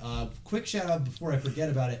expecting it. Quick shout out before I forget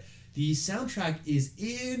about it. The soundtrack is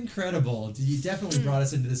incredible. You definitely brought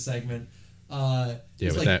us into this segment. Yeah,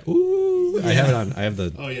 it's with like- that. Ooh, I have it on. I have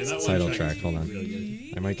the Oh yeah, that title one track. Hold on. Really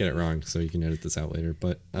good. I might get it wrong, so you can edit this out later.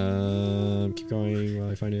 But keep going while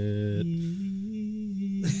I find it.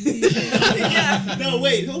 No,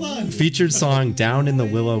 wait, hold on. Featured song "Down in the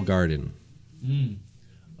Willow Garden"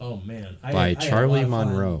 Oh man, by I had a lot Charlie of fun.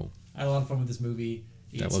 Monroe. I had a lot of fun with this movie.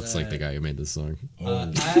 That It's, looks like the guy who made this song.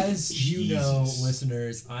 As you know, Jesus.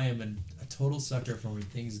 listeners, I am a total sucker for when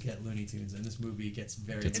things get Looney Tunes, and this movie gets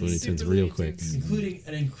very Gets It's Looney super Tunes real Looney quick. Tunes. including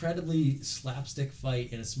an incredibly slapstick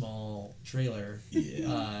fight in a small trailer.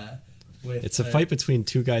 With It's a fight between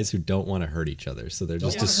two guys who don't want to hurt each other, so they're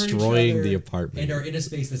don't just wanna hurt each destroying other the apartment. and are in a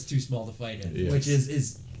space that's too small to fight in, Yes. which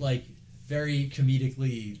is like very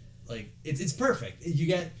comedically like it's perfect. You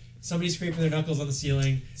get somebody scraping their knuckles on the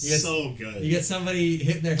ceiling. You get, So good. you get somebody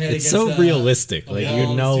hitting their head It's against so realistic. a Like wall you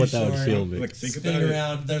that's know too what that would short. feel like. Like, think Spin about it.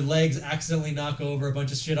 around, their legs accidentally knock over a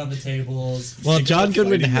bunch of shit on the tables. Well, Think John about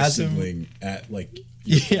Goodman fighting a has him. sibling at like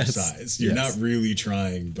your Yes, size. You're yes. not really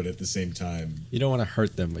trying, but at the same time, You don't want to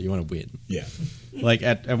hurt them, but you want to win. yeah. Like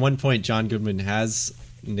at one point, John Goodman has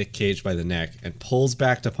Nick Cage by the neck and pulls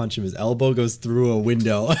back to punch him. His elbow goes through a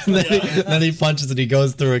window, and then he punches and he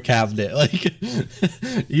goes through a cabinet. Like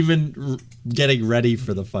even getting ready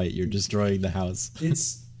for the fight, you're destroying the house.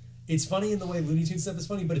 It's funny in the way Looney Tunes stuff is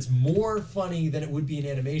funny, but it's more funny than it would be in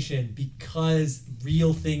animation because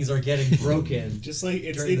real things are getting broken. Just like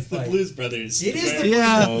it's during the fight. Blues Brothers. It is where- the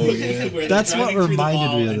Yeah. Oh yeah. where they're That's what driving through the reminded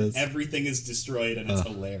mall me of and this. Everything is destroyed and it's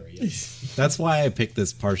hilarious. That's why I picked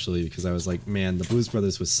this partially because I was like, man, the Blues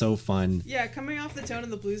Brothers was so fun. Yeah, coming off the tone of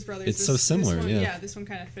the Blues Brothers. It's so similar, This one, yeah. this one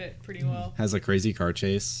kind of fit pretty well. Has a crazy car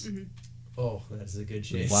chase. Oh, that's a good A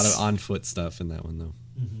chase. lot of on foot stuff in that one though.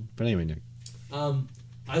 But anyway, Nick.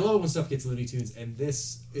 I love it when stuff gets Looney Tunes, and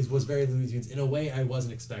this was very Looney Tunes in a way I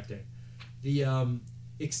wasn't expecting. The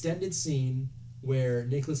extended scene where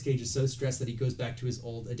Nicolas Cage is so stressed that he goes back to his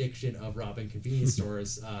old addiction of robbing convenience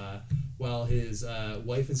stores while his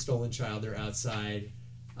wife and stolen child are outside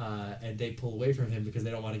and they pull away from him because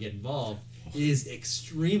they don't want to get involved is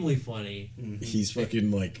extremely funny. He's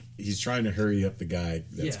fucking like he's trying to hurry up the guy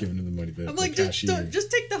that's Yeah. giving him the money. I'm like, just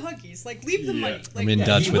take the huggies. Like, leave the money. Like, I'm in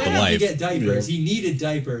Dutch he with went the out to wife. get diapers. He needed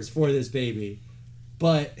diapers for this baby,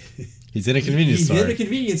 but He's in a convenience He's store. in a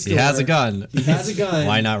convenience store. He has a gun. He has a gun.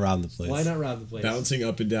 Why not rob the place? Why not rob the place? Bouncing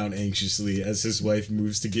up and down anxiously as his wife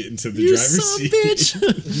moves to get into the You driver's son seat. of a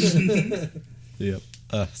bitch. Yep.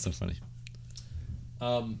 So funny.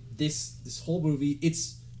 This whole movie,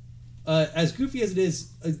 it's as goofy as it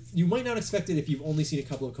is. You might not expect it if you've only seen a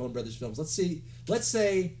couple of Coen Brothers films. Let's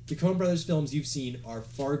say the Coen Brothers films you've seen are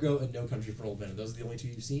Fargo and No Country for Old Men. Those are the only two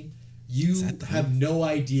you've seen. You have no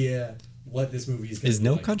idea what this movie is going to be. Is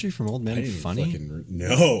No like. Country from Old I Men didn't funny?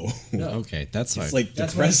 No. Okay, that's fine. It's like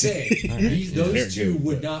That's what I'm depressing. saying. Those Very two good,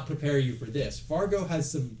 would but- not prepare you for this. Fargo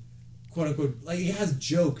has some quote unquote like it has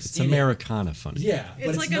jokes. It's in Americana funny. It. Yeah, but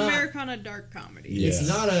It's like not, Americana dark comedy. Yeah.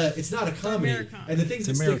 It's not a comedy. Americana. And the things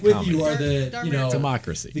that It's stick with Americana. you are the Dark you know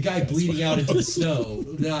Democracy. the guy bleeding out into the snow,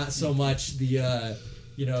 not so much the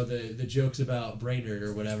the jokes about Brainerd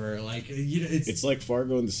or whatever. Like It's like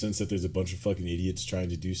Fargo in the sense that there's a bunch of fucking idiots trying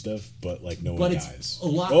to do stuff, but like no but one it's dies. a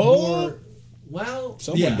lot Oh! more. Well,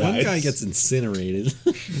 Someone yeah, died. One guy gets incinerated.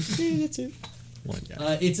 Yeah, that's it. One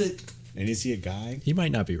guy. And is he a guy? He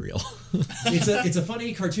might not be real. it's a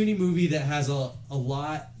funny cartoony movie that has a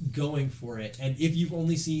lot going for it. And if you've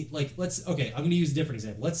only seen I'm going to use a different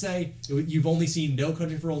example. Let's say you've only seen No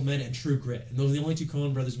Country for Old Men and True Grit, and those are the only two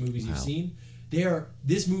Coen Brothers movies you've seen.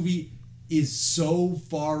 This movie is so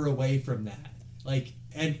far away from that. Like,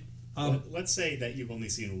 and let's say that you've only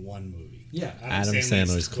seen one movie. Yeah. Adam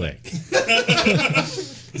Sandler's Click.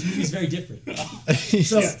 This movie's very different.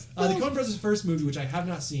 So the Coen Brothers' first movie, which I have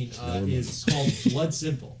not seen, is called Blood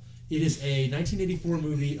Simple. It is a 1984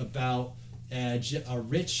 movie about a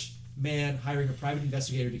rich man hiring a private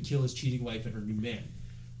investigator to kill his cheating wife and her new man.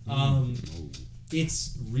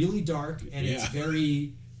 It's really dark, and it's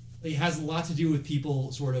very... It has a lot to do with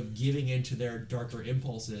people sort of giving into their darker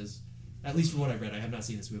impulses. At least from what I've read. I have not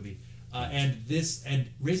seen this movie. And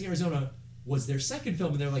Raising Arizona was their second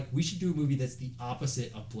film, and they're like, we should do a movie that's the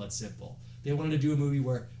opposite of Blood Simple. They wanted to do a movie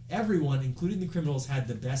where everyone, including the criminals, had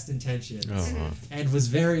the best intentions and was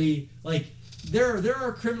very like there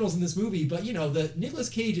are criminals in this movie, but the Nicolas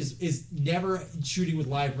Cage is never shooting with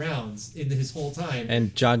live rounds in his whole time.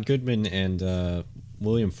 And John Goodman and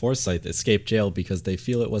William Forsythe escaped jail because they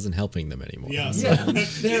feel it wasn't helping them anymore. Yeah, Yeah. they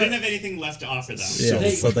didn't have anything left to offer them. Yeah,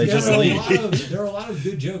 so they just leave. There are a lot of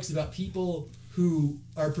good jokes about people who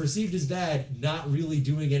are perceived as bad not really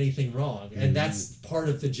doing anything wrong, and that's part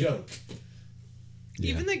of the joke.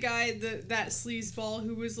 Even the guy, that sleazeball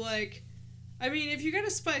who was like, I mean, if you're gonna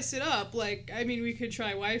spice it up, we could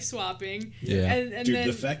try wife swapping. Yeah. And Dude, then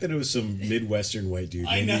the fact that it was some Midwestern white dude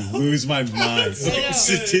I made me know. lose my mind. I know.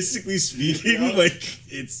 Statistically speaking,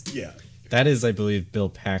 it's That is, I believe, Bill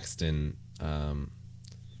Paxton,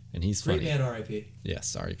 and he's Great funny. man, R.I.P.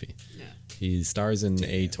 Yes, R.I.P. Yeah. He stars in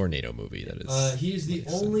a tornado movie that is. He is the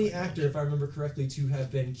only actor, if I remember correctly, to have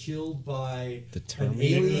been killed by The an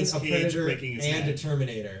Terminator? alien, Nicolas a Cage predator, breaking his and head. a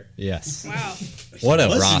Terminator. Yes. wow. What a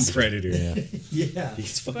Wasn't roster. Predator. Yeah. Yeah.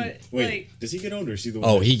 He's fucking. But, Wait, like- does he get owned or is he the one?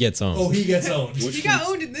 Oh, he gets owned. Oh, he gets owned. Which He got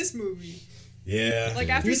owned in this movie. Yeah. Like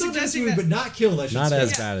after He's owned in this suggesting movie, that, but not killed. I should Not say.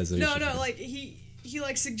 as bad as they no, should no, be. like he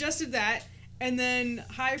suggested that, and then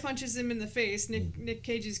High punches him in the face. Nick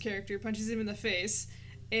Cage's character punches him in the face,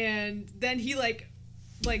 and then he like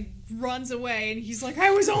runs away, and he's like,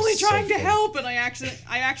 I was only So trying to funny. help, and I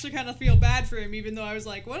actually kind of feel bad for him, even though I was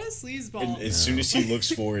like, what a sleazeball. And as soon as he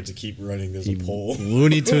looks forward to keep running, there's a pole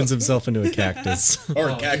Looney Tunes himself into a cactus. or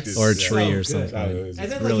a Oh, cactus Or a it's tree so or good. something. Oh,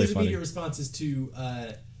 And then Really his funny. immediate response is to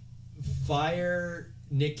fire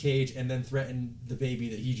Nick Cage and then threaten the baby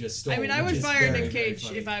that he just stole. I mean, I which would is fire very, Nick very Cage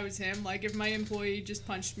funny. if I was him. Like, if my employee just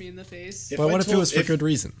punched me in the face. If But I what if it told- was for good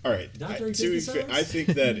reason? All right. Not during to be business fair, hours? I think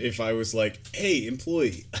that if I was like, "Hey,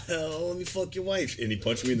 employee, let me fuck your wife," and he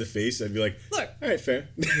punched me in the face, I'd be like, Look. all right, fair."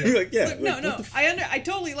 Like, yeah. Look, like, no. what the f- I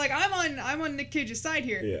totally, like, I'm on Nick Cage's side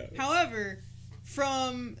here. Yeah. However,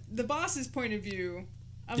 from the boss's point of view,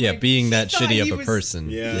 I'm Yeah, like, being he that thought shitty he of a was- person.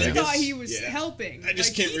 Yeah. He I thought guess- he was yeah. helping. I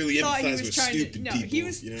just Like, can't he really thought he empathize was with trying stupid to, no, people, he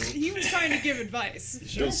was you know? he was trying to give advice.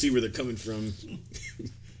 Don't see where they're coming from.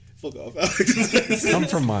 Fuck off, Alex. Come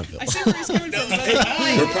from Montville. I see where he's coming from.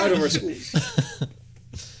 But We're proud of our schools.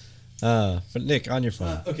 But Nick, on your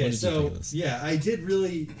phone. what Okay, did you think so of this? yeah, I did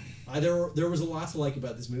really. There was a lot to like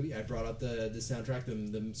about this movie. I brought up the soundtrack,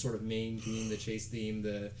 the sort of main theme, the chase theme,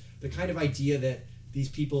 the kind of idea that these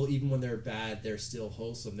people, even when they're bad, they're still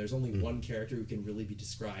wholesome. There's only one character who can really be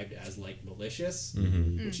described as like malicious,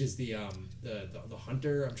 which is the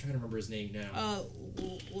hunter. I'm trying to remember his name now.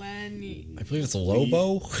 Lenny. I believe it's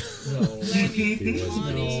Lobo. No, Lenny.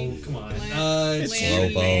 Lonnie, no, come on. Len- It's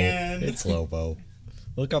Lanny. Lobo. Man. It's Lobo.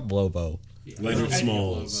 Look up Lobo. Leonard I-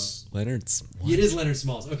 Smalls. Leonard. It is Leonard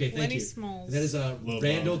Smalls. Okay, thank Lenny you. Smalls. That is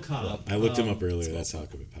Randall Cobb. I looked him up earlier. That's how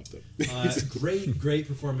come it popped up. Great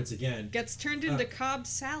performance again. Gets turned into Cobb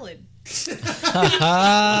salad. Got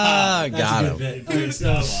That's a him. good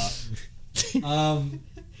bit. All right,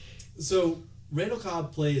 so Randall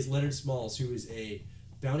Cobb plays Leonard Smalls, who is a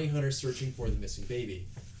bounty hunter searching for the missing baby,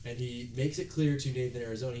 and he makes it clear to Nathan,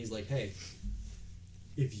 Arizona. He's like, "Hey,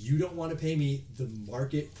 if you don't want to pay me the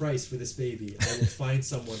market price for this baby, I will find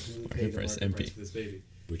someone who will pay the Price, market MP. price for this baby."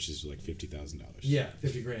 Which is like $50,000. Yeah,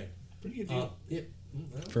 $50,000. Pretty good deal. Yeah.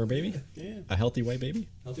 Well, For a baby? Yeah. A healthy white baby?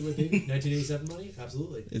 Healthy White Baby, 1987 money,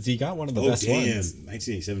 absolutely. Is he got one of the Oh, best damn. ones?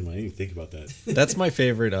 1987. I didn't even think about that. That's my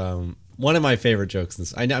favorite. One of my favorite jokes. In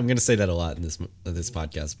this, I'm going to say that a lot in this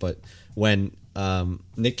podcast. But when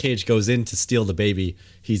Nick Cage goes in to steal the baby,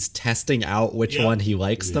 he's testing out which Yeah. one he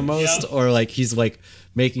likes the most, Yeah. or like he's like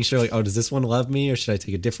making sure, like, oh, does this one love me, or should I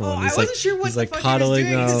take a different Oh, one? I He's wasn't like, sure what he's the like fuck he was coddling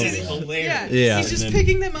doing. them. It's hilarious. Yeah, Yeah. he's just And then-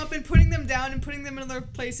 picking them up and putting them down and putting them in other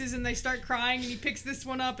places, and they start crying, and he picks this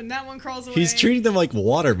one up, and that one crawls away. He's treating them like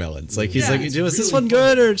watermelons. Like he's Yeah, like, it's is this really one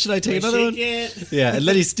good, or should I take another one? It. Yeah, and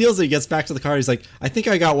then he steals it. He gets back to the car. He's like, I think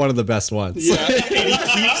I got one of the best ones. Yeah,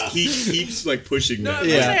 and he keeps like pushing No, that. at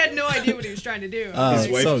Yeah. first I had no idea what he was trying to do. His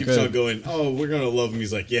Oh, wife so keeps good. on going, "Oh, we're gonna love him."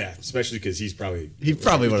 He's like, "Yeah," especially because he's probably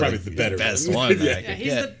one of the better best one. one. Yeah. yeah, he's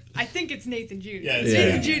Yeah. the. I think it's Nathan Jr. Yeah, it's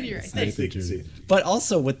it's Nathan yeah. Jr. I I think. think it's it. But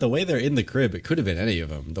also with the way they're in the crib, it could have been any of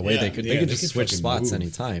them. The way Yeah, they could yeah, they could they just could switch fucking spots move.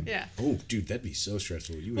 anytime. Yeah. Oh, dude, that'd be so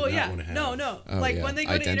stressful. You would Well, not yeah. want to have. No. Oh, like yeah. when they go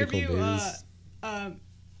to Identical interview babies.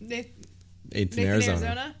 Nathan, Nathan,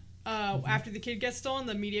 Arizona. after the kid gets stolen,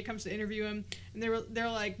 the media comes to interview him, and they're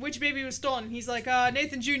like, "Which baby was stolen?" And he's like,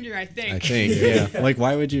 "Nathan Jr. I think." I think, yeah. Like,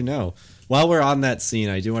 why would you know? While we're on that scene,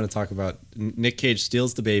 I do want to talk about Nick Cage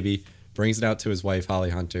steals the baby, brings it out to his wife, Holly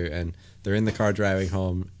Hunter, and they're in the car driving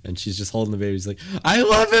home, and she's just holding the baby. She's like, I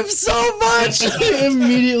love him so much! She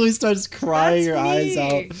immediately starts crying her eyes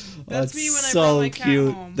out. That's me when I so brought my cat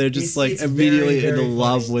cute. home. They're just It's- like it's immediately very, very in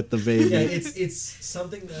love funny. with the baby. Yeah, it's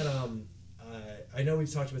something that I know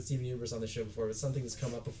we've talked about Steven Universe on the show before, but something that's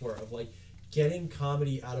come up before of like getting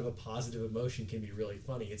comedy out of a positive emotion can be really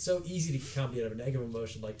funny. It's so easy to get comedy out of a negative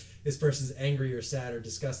emotion, like this person's angry or sad or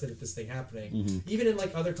disgusted at this thing happening. Mm-hmm. Even in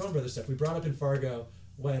like other Coen Brothers stuff, we brought up in Fargo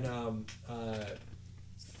when fuck,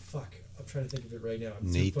 I'm trying to think of it right now.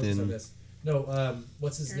 I'm too focused on Nathan. this. No,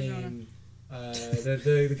 what's his Arizona. name?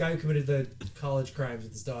 The guy who committed the college crimes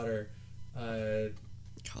with his daughter.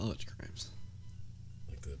 College crimes.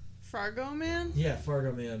 Like the Fargo man. Yeah,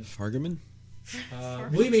 Fargo man. Fargaman?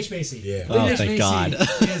 William H. Macy. Yeah. William Oh, H. thank Macy God.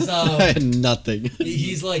 Is, I had nothing.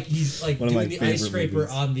 he's like One of my doing the ice favorite scraper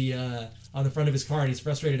movies. on the front of his car, and he's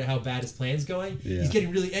frustrated at how bad his plan's going. Yeah. He's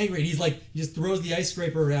getting really angry, and he's like, he just throws the ice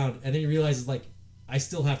scraper around, and then he realizes like, I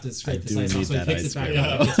still have to scrape I this do ice off, need so he that picks ice it back scraper.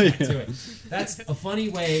 up and gets back to it. That's a funny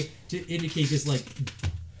way to indicate this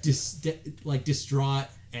like distraught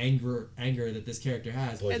anger that this character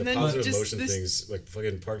has. Like And the then positive just emotion this- things, like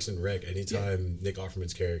fucking Parks and Rec. Anytime Nick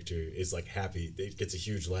Offerman's character is like happy, it gets a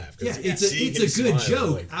huge laugh. 'cause Yeah, it's seeing a him good smile,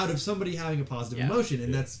 joke like, out of somebody having a positive Yeah. emotion,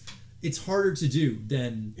 and it's harder to do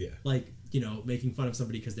than Yeah. like making fun of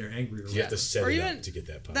somebody because they're angry or you have whatever. to set Or it even up to get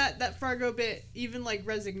that pop. that Fargo bit, even like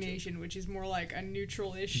resignation, which is more like a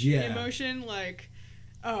neutral-ish Yeah. emotion, like,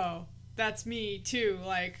 oh, that's me too.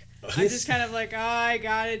 Like, I'm This- just kind of like, I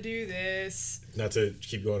gotta do this. Not to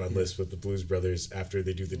keep going on lists with the Blues Brothers after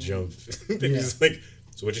they do the jump. then Yeah. he's like,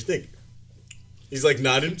 "So what'd you think?" He's like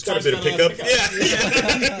nodding. It's got a bit of Starts going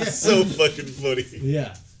pickup. on Yeah, so fucking funny.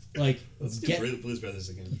 Yeah, like Blues Brothers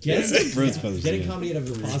again. getting Bruce Brothers, getting yeah. comedy out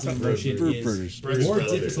of a positive Brothers. emotion Bruce is Brothers. Brooks more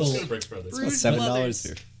Brothers. difficult. Let's go to Brooks Brothers. Bruce $7 Brothers.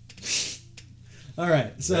 here. All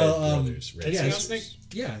right, so Red Brothers, Red yeah, Sisters.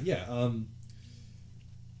 yeah.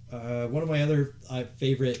 One of my other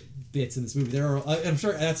favorite bits in this movie. There are. I'm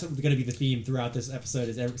sure that's going to be the theme throughout this episode.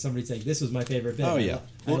 Is somebody saying this was my favorite bit? Oh, yeah.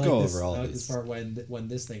 We'll I go like over all I like these. this part when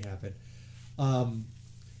this thing happened.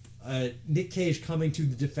 Nick Cage coming to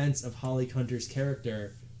the defense of Holly Hunter's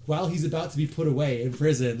character while he's about to be put away in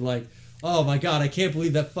prison. Like, oh my god, I can't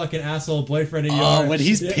believe that fucking asshole boyfriend of yours. Oh, when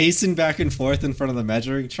he's Yeah. pacing back and forth in front of the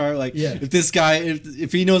measuring chart, like Yeah. if this guy,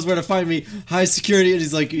 if he knows where to find me, high security, and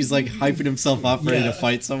he's like hyping himself up, ready Yeah. to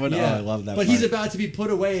fight someone. Yeah. Oh, I love that. But part. he's about to be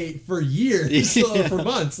put away for years, Yeah. for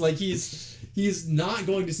months. Like he's not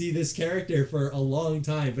going to see this character for a long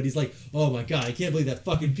time. But he's like, oh my god, I can't believe that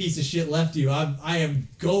fucking piece of shit left you. I am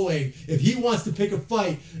going. If he wants to pick a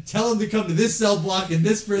fight, tell him to come to this cell block in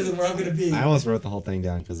this prison where I'm going to be. I almost wrote the whole thing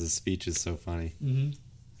down because his speech is so funny. Mm-hmm.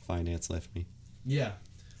 Finance left me. Yeah.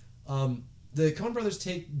 The Coen Brothers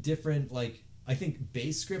take different I think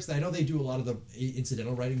base scripts. I know they do a lot of the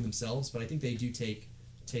incidental writing themselves, but I think they do take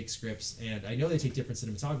scripts, and I know they take different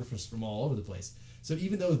cinematographers from all over the place. So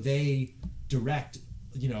even though they direct,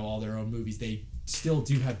 all their own movies, they still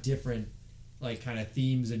do have different like kind of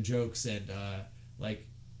themes and jokes and like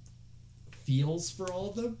feels for all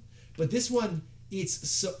of them. But this one, it's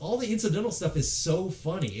so all the incidental stuff is so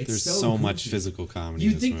funny. There's so so goofy. much physical comedy. You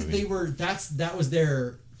in this think movie. that they were that was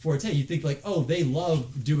their forte. You think like, oh, they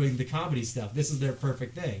love doing the comedy stuff. This is their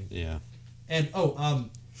perfect thing. Yeah. And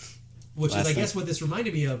which Last is I thing. guess what this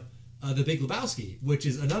reminded me of, The Big Lebowski, which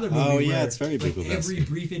is another movie. Oh, yeah, where, it's very Big like, Lebowski. every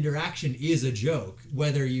brief interaction is a joke,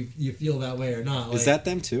 whether you feel that way or not. Like, Is that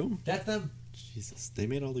them too? that's them? Jesus, they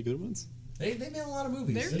made all the good ones. They made a lot of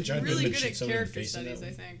movies. They're Didn't John really Goodman good shoot at someone in the character face in that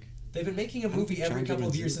studies, I one? think. They've been making a movie every couple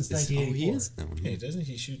of years since Oh, 1984. he is that one. Hey, doesn't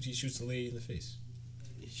he shoot? He shoots the lady in the face.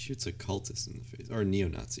 He shoots a cultist in the face, or a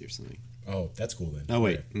neo-Nazi or something. Oh, that's cool then. Oh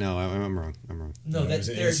wait, no, I'm wrong. I'm wrong. No, No, that it was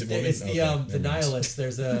an they're, innocent woman? it's the Okay, the never mind. nihilists.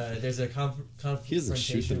 There's a He doesn't shoot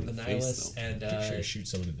confrontation them with in the the face, nihilists though. and Pretty sure he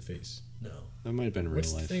shoots someone in the face. no. That might have been real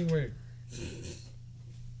What's life. the thing where?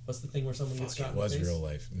 What's the thing where someone gets shot It in the was face? real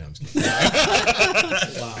life. No, I'm just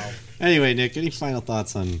kidding. Wow. Anyway, Nick, any final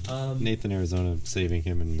thoughts on Um, Nathan Arizona saving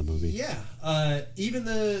him in the movie? Yeah. Even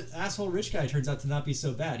the asshole rich guy turns out to not be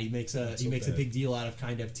so bad. He makes a bad. big deal out of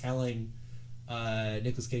kind of telling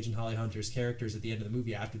Nicolas Cage and Holly Hunter's characters at the end of the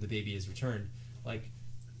movie after the baby is returned, like,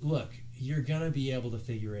 look, you're gonna be able to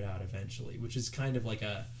figure it out eventually, which is kind of like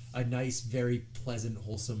a nice, very pleasant,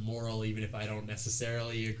 wholesome moral, even if I don't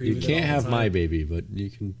necessarily agree You with it can't all the have time. my baby, but you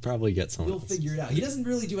can probably get someone We'll else. figure it out. He doesn't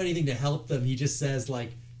really do anything to help them. He just says,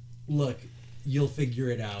 like, look, you'll figure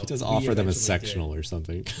it out. He does We offer them a eventually sectional or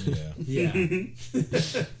something. Yeah. did.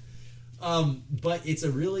 Yeah. But it's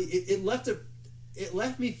a really... It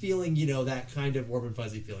left me feeling, that kind of warm and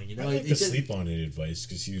fuzzy feeling. I like the sleep on it advice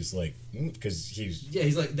because he was like, because he's Yeah,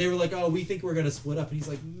 he's like, they were like, oh, we think we're going to split up. And he's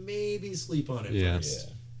like, maybe sleep on it Yeah. first.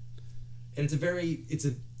 And it's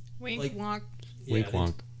a... Wink, Like- wonk. Wink they-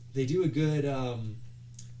 wonk. They do a good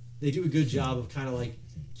job of kind of like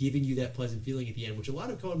giving you that pleasant feeling at the end, which a lot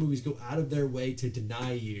of Coen movies go out of their way to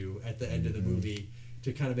deny you at the end of the movie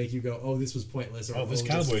to kind of make you go, oh, this was pointless. Or, oh, this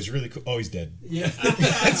cowboy's really cool. Oh, he's dead. Yeah.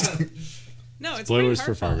 No, it's Spoilers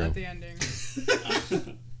pretty for heartfelt Fargo. at the ending.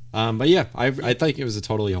 But yeah, I think it was a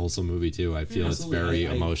totally wholesome movie too. I feel it's very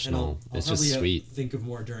emotional. I'll It's just probably, sweet. Think of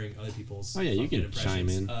more during other people's. Oh, yeah, you fucking can chime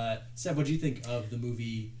impressions. in. Seb, what do you think of the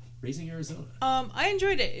movie Raising Arizona? I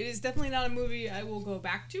enjoyed it. It is definitely not a movie I will go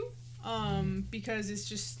back to, because it's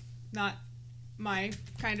just not my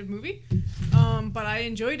kind of movie. But I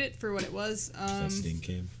enjoyed it for what it was. That Sting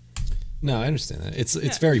cam. No, I understand that. It's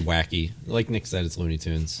very wacky. Like Nick said, it's Looney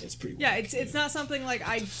Tunes. It's pretty. Yeah, it's not something like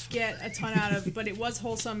I get a ton out of, but it was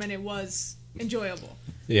wholesome and it was enjoyable.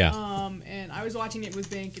 Yeah. And I was watching it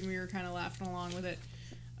with Bink and we were kind of laughing along with it.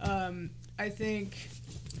 I think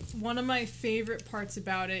one of my favorite parts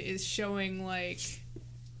about it is showing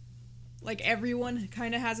like everyone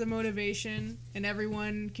kind of has a motivation and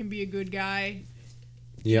everyone can be a good guy.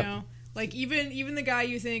 You Yep. know? Like even the guy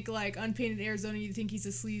you think like Unpainted Arizona, you think he's a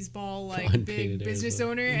sleazeball like Unpainted big business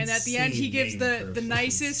Arizona. owner, and at the end he Insane gives name the for a the fucking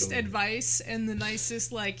nicest stoner. advice and the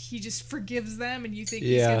nicest like he just forgives them, and you think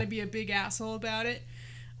he's Yeah. gonna be a big asshole about it.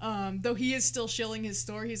 Though he is still shilling his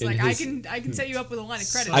store. He's In like, his- I can set you up with a line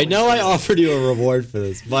of credit. I know I offered you a reward for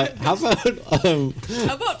this, but how about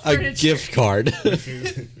How about a furniture? gift card?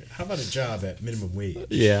 How about a job at minimum wage?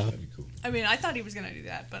 Yeah. That'd be cool. I mean, I thought he was gonna do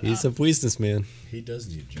that, but He's a businessman. He does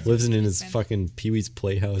need a job. Lives in his Man. fucking Pee-wee's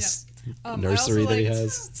Playhouse I nursery also that he liked,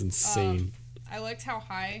 has. It's insane. I liked how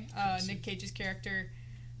high Nick Cage's character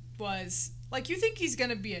was. Like, you think he's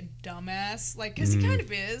gonna be a dumbass, like, because he kind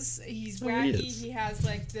of is. He's Oh, he wacky. is. He has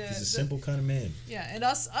like the He's a simple kind of man. yeah, and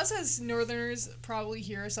us as Northerners probably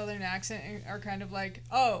hear a Southern accent and are kind of like,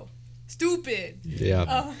 oh, stupid.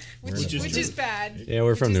 Yeah. Which is bad. Yeah,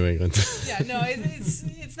 we're from New England. Yeah, no,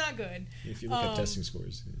 it's not good. If you look up testing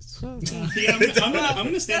scores, it's Yeah, I'm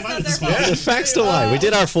gonna stand by That's this not one. their The facts don't lie. We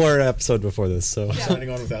did our Florida episode before this, so. signing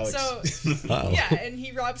on with Alex. So Uh-oh. yeah, and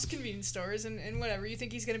he robs convenience stores and whatever. You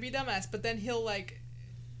think he's gonna be a dumbass, but then he'll like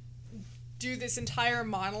do this entire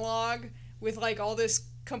monologue with like all this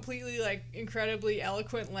completely like incredibly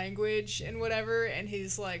eloquent language and whatever, and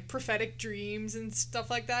his like prophetic dreams and stuff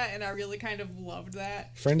like that. And I really kind of loved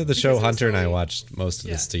that. Friend of the show, Because it was Hunter, and I really- watched most of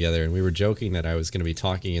this Yeah. together, and we were joking that I was going to be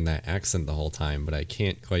talking in that accent the whole time, but I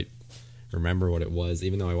can't quite remember what it was,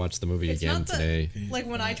 even though I watched the movie It's again not the, today. like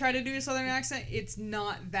when I try to do a Southern accent, it's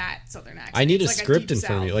not that Southern accent. I need a It's like script deep in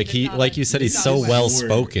front of me. South, Like and it's not like a you said, deep he's so Southwest. well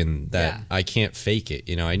spoken that Yeah. I can't fake it.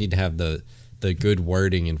 You know, I need to have the the good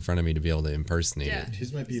wording in front of me to be able to impersonate Yeah. it.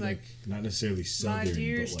 His might be It's like not necessarily southern, My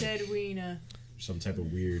dear but like Edwina. some type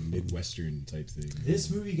of weird Midwestern type thing. This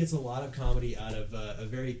movie gets a lot of comedy out of a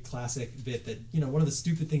very classic bit that, one of the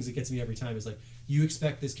stupid things that gets me every time is like, you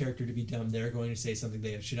expect this character to be dumb. They're going to say something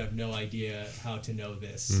they should have no idea how to know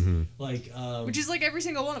this. Mm-hmm. Like, Which is like every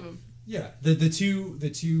single one of them. yeah, the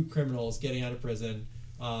two criminals getting out of prison,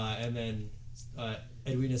 and then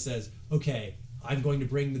Edwina says, "Okay, I'm going to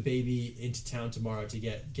bring the baby into town tomorrow to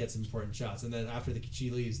get some important shots." And then after she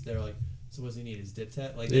leaves, they're like, "So what does he need? His dip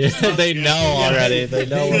tat?" Like They know already. They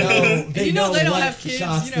know. They know they don't what have kids,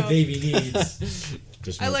 shots the baby needs.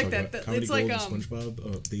 Just I wanna like talk that. about It's Comedy like, Gold and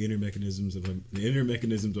SpongeBob. The inner mechanisms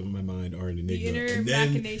of my mind are an enigma, inner and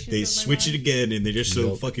then machinations they of my switch it mind? again, and they just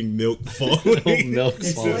show fucking milk falling. Milk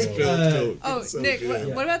It's falling. like, Oh, It's so Nick,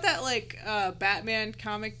 good. what about that like Batman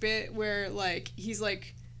comic bit where like he's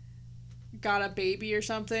like got a baby or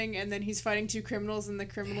something, and then he's fighting two criminals, and the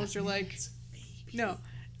criminals are like, no.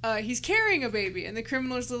 He's carrying a baby, and the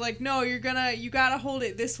criminals are like, "No, you gotta hold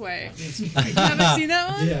it this way." You haven't seen that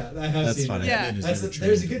one? Yeah, I have That's seen funny. that. Yeah.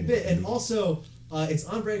 There's a good bit, and also it's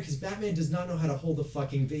on brand because Batman does not know how to hold a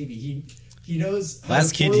fucking baby. He knows how Last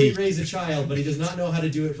to kid poorly he- raise a child, but he does not know how to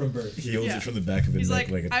do it from birth. He holds Yeah. it from the back of the He's neck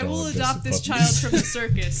like, like a "I dog will does adopt the this puppies." child from the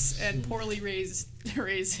circus and poorly raise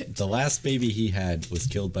it." The last baby he had was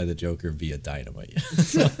killed by the Joker via dynamite.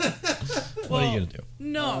 What are you gonna do?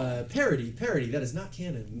 No. Parody. That is not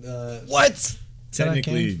canon. What?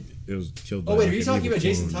 Technically, it was killed by Oh wait, are like you an talking evil about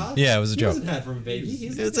Jason clone. Todd? Yeah, it was a He joke. wasn't had from a baby.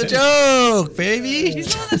 It's a joke, baby.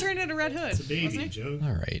 He's the one that turned into Red Hood. It's a baby wasn't he? joke.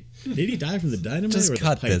 All right, Did he die from the dynamite or just the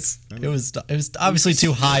cut pipe? this. I don't It know. was obviously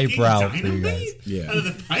too highbrow for you Dynamite? guys. Yeah. Out of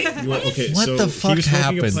the pipe? Well, okay, What so the he fuck was smoking a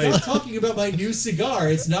happened? pipe. I'm talking about my new cigar.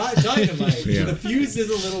 It's not dynamite. Yeah. The fuse is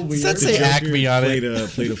a little weird. Does that The say Acme on it?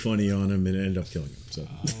 played a funny on him and ended up killing him. So,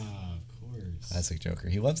 Ah, of course. Classic Joker.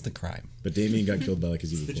 He loves the crime. but Damien got killed by like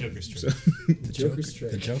his evil the clone. Joker's trick. So- the Joker's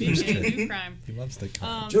trick. The Joker's Being a trick. new crime. He loves the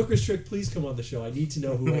crime. Joker's trick. Please come on the show. I need to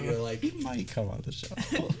know who you're like. He might come on the show.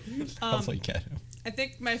 Hopefully get him. I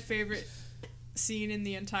think my favorite scene in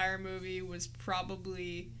the entire movie was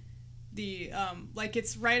probably the like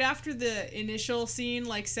it's right after the initial scene,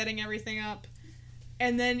 like setting everything up,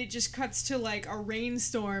 and then it just cuts to like a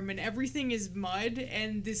rainstorm and everything is mud,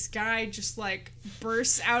 and this guy just like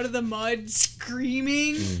bursts out of the mud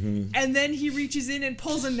screaming, and then he reaches in and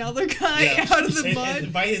pulls another guy out of the And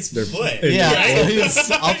mud. by his foot. Yeah, Right?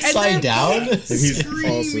 he's upside down. and he's also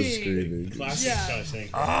Screaming. screaming. Classic Yeah.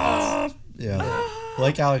 Shawshank. Yeah,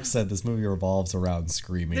 like Alex said, this movie revolves around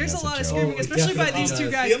screaming. There's as a lot of joke. screaming, especially by definitely these two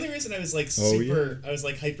does. guys. The only reason I was like Oh, I was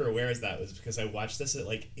like hyper aware of that was because I watched this at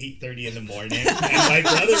like 8:30 in the morning, and my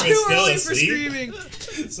brother was Too still early for asleep,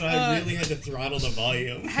 screaming. so I really had to throttle the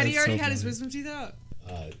volume. Had he That's already so had his funny. wisdom teeth out?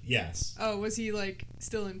 Yes, Oh, was he like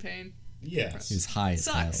still in pain? yes. He's high as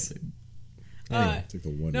hell. Sucks. Dude. It's like the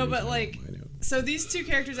one No, reason but I like, don't mind it. so these two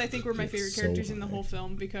characters I think were my It's favorite so characters in the high. whole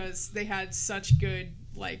film because they had such good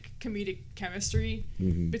like comedic chemistry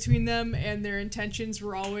Mm-hmm. between them, and their intentions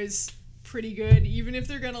were always pretty good, even if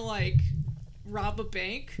they're gonna like rob a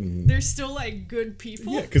bank. They're still like good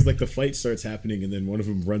people. Yeah, because like the fight starts happening, and then one of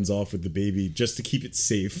them runs off with the baby just to keep it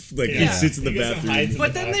safe. Like he Yeah. sits in the He goes and bathroom. hides in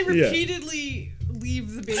But then they Yeah. repeatedly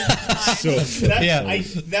leave the baby behind. So That, Yeah.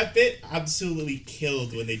 that bit absolutely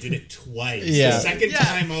killed when they did it twice. Yeah. The second Yeah.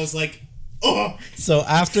 time I was like, oh. So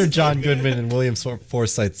after John Goodman and William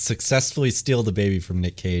Forsythe successfully steal the baby from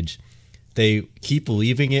Nick Cage, they keep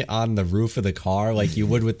leaving it on the roof of the car like you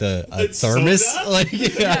would with a With thermos. soda? Like,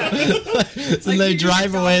 yeah. So Like they you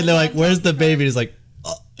drive just away and they're like, McDonald's "Where's the baby?" He's like,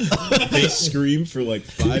 they scream for like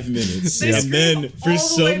 5 minutes, They and scream then all for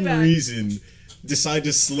the way some back. reason decide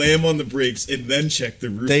to slam on the brakes and then check the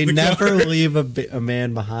roof. they of the never car. leave a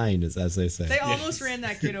man behind, as they say. They almost ran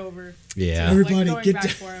that kid over. Yeah. Like, Everybody going get back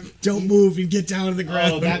down, for him. don't move and get down to the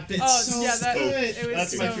ground. Oh, that bit's Oh, so yeah, that it was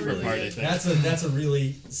That's my so favorite really part, I good. think. That's a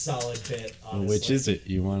really solid bit. Honestly. Which is it?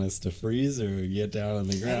 You want us to freeze or get down on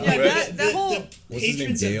the ground? Yeah, Right. that whole the What's his name,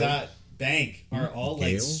 patrons of Dale? that bank are all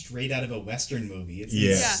like Dale? straight out of a Western movie. It's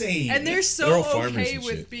Yeah. insane. and they're They're so all farmers okay and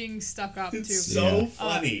with shit. being stuck up too. it's so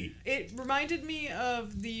funny. It reminded me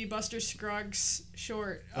of the Buster Scruggs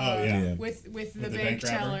short. Oh, yeah. With the the bank bank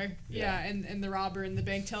robber? teller. Yeah, and the robber and the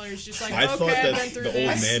bank teller is just like, I okay, thought I've been that through the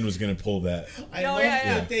this. old man was gonna pull that. I Oh, love yeah,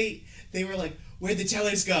 yeah. that they were like, where'd the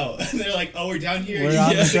tellers go? And they're like, oh, we're down here. We're You on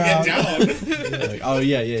need the to get ground. down. Like, oh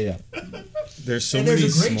yeah. There's so and many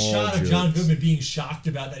there's a great small shot jokes. of John Goodman being shocked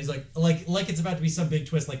about that. He's like it's about to be some big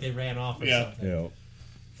twist, like they ran off or Yeah. something.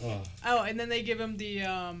 Yeah. Oh, and then they give him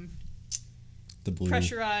The blue.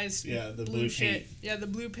 pressurized the blue shit. paint. Yeah, the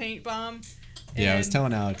blue paint bomb. Yeah, I was And-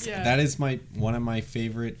 telling Alex yeah. that is one of my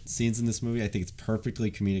favorite scenes in this movie. I think it's perfectly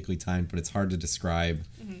comedically timed, but it's hard to describe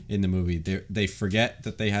in the movie. They forget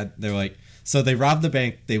that they're like, so they rob the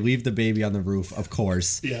bank, they leave the baby on the roof, of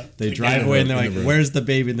course. Yeah. They drive away and they're like, "Where's the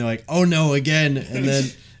baby?" And they're like, "Oh no, again!"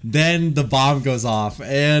 And then the bomb goes off,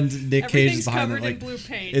 and Nick Cage is Everything's behind covered it. in Like, blue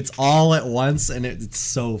paint. it's all at once, and it's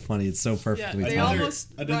so funny. It's so Yeah, perfectly they timed. almost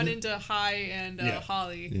run into High and Yeah.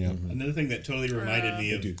 Holly. Yeah. Another thing that totally reminded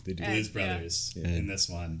me of They do. Blues Yeah. Brothers Yeah. in this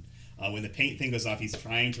one. When the paint thing goes off, he's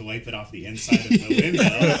trying to wipe it off the inside of the window.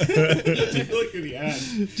 Look at the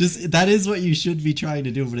end. Just that is what you should be trying to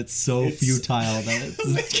do, but it's so futile that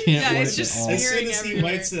it can't Yeah, work it's just at all. As soon Smearing as he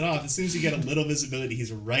everywhere. wipes it off, as soon as you get a little visibility,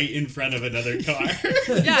 he's right in front of another car.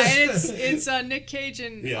 Yeah, and it's Nick Cage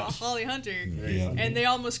and Yeah. Holly Hunter, Yeah. and they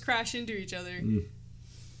almost crash into each other.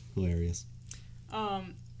 Hilarious.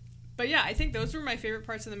 But yeah, I think those were my favorite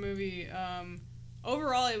parts of the movie.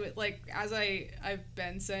 Overall, it was like, as I've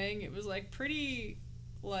been saying, it was like pretty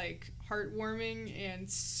like heartwarming, and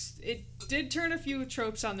it did turn a few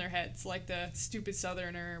tropes on their heads, like the stupid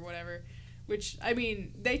Southerner or whatever. Which, I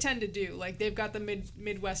mean, they tend to do. Like, they've got the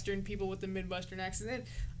Midwestern people with the Midwestern accent. And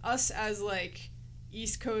us as, like,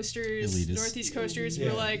 East Coasters, Elitist. Northeast Coasters, Yeah.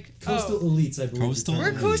 we're like, Coastal oh, elites, I believe. Coastal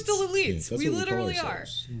we're elites. coastal Yeah, elites. that's We what we call literally are.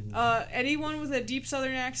 ourselves. Anyone with a deep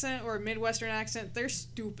Southern accent or a Midwestern accent, they're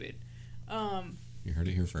stupid. You heard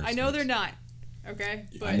it here first. I know folks. they're not. Okay?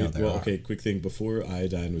 But I know they are. Okay, quick thing. Before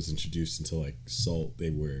iodine was introduced into like salt, they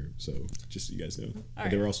were, so just so you guys know. But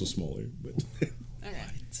right. they were also smaller, but okay.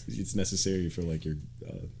 it's necessary for like your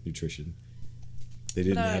nutrition. They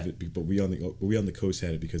didn't But, have it, but we on the coast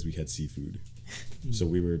had it because we had seafood, so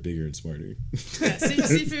we were bigger and smarter. Yeah,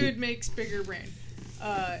 seafood makes bigger brain.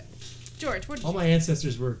 George, what did All you my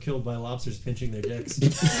ancestors were killed by lobsters pinching their dicks.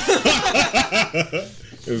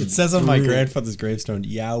 It says on my grandfather's gravestone,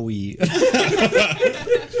 Yowie.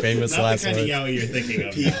 Famous Not last the kind of words. yaoi you're thinking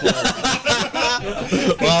of.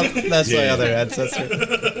 Well, that's my Yeah. other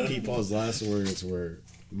ancestor. People's last words were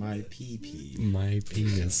 "my pee." My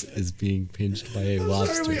penis is being pinched by a Why are we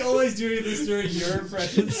lobster. always doing this during your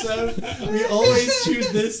impression, so we always choose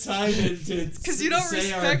this time to Because you don't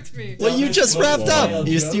say our- respect me. Well, you just wrapped up. wild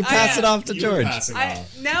You joke. pass it off to You were George. passing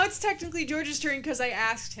off. Now it's technically George's turn because I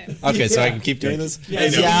asked him. Okay, so I Yeah. can keep doing this? Yeah,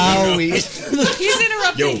 no, Yowie. He's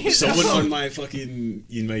interrupting Yo, himself. someone on my fucking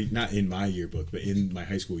not in my yearbook, but in my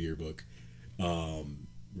high school yearbook,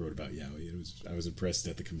 wrote about Yowie. I was impressed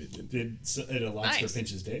at the commitment. Did a lobster Nice.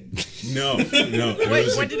 pinch his dick? No. It Wait,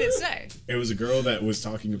 was what did it say? It was a girl that was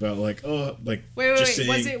talking about like Wait. just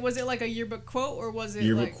saying, Was it like a yearbook quote or was it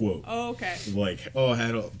Yearbook like, quote. Oh, okay. like, I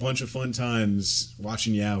had a bunch of fun times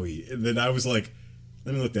watching Yowie, and then I was like,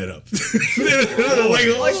 let me look that up.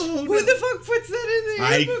 Like, who the fuck puts that in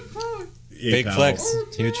the yearbook quote? Hey, Big pal. flex.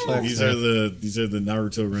 Huge flex. These are the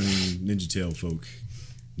Naruto running Ninja Tail folk.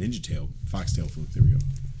 Ninja Tail, Foxtail folk. There we go.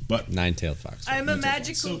 But Nine-tailed fox. I'm a That's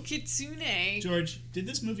magical So- kitsune. George, did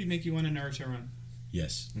this movie make you want a Naruto run?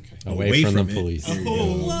 yes, Okay. Away from the it. police. There you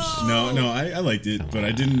Oh. go. No, I liked it, but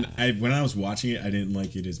I didn't. When I was watching it, I didn't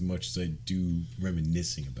like it as much as I do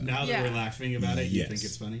reminiscing about Now it. that Yeah. we're laughing about it, you Yes. think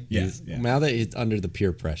it's funny? Yeah, He's- yeah. Now that he's under the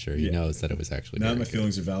peer pressure, he Yeah. knows that it was actually Now that very my good.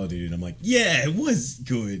 feelings are validated, I'm like, yeah, it was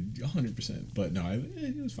good, 100%. But no,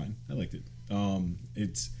 it was fine. I liked it.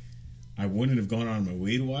 I wouldn't have gone on my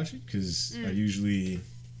way to watch it because I usually,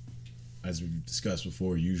 as we've discussed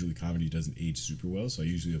before, usually comedy doesn't age super well, so I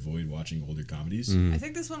usually avoid watching older comedies. I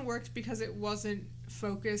think this one worked because it wasn't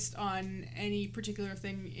focused on any particular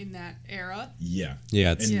thing in that era. Yeah,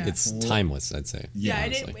 Yeah, And- it's timeless, I'd say. Yeah,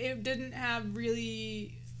 and honestly. it didn't have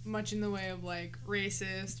really much in the way of like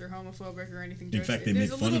racist or homophobic or anything. In fact, they There's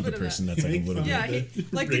make a fun little of the bit person that. that's like a Make little fun bit. Yeah,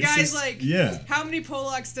 like the guy's like, Yeah. how many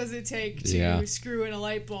Polacks does it take to Yeah. screw in a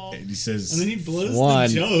light bulb? And he says, And then he blows One.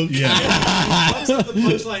 the joke. yeah, fucks up the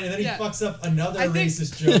punchline, and then Yeah. he fucks up another I think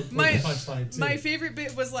racist joke with my- the punchline too. My favorite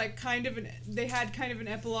bit was like they had kind of an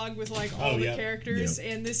epilogue with like all Oh, the yeah. characters,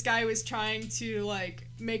 and this guy was trying to like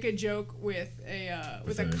make a joke with a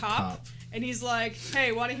With a a cop. cop. And he's like,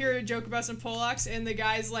 "Hey, want to hear a joke about some Polacks?" And the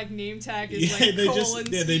guy's like name tag is Yeah, like they just-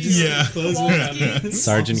 Kowalski, yeah, they just Yeah. close it Kowalski. up.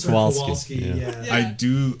 Sergeant Officer Kowalski. Yeah.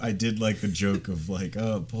 Yeah. I did like the joke of like,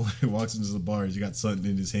 Paul walks into the bar, he's got something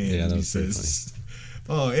in his hand, Yeah, and that he was pretty says,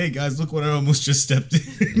 "Oh, hey guys, look what I almost just stepped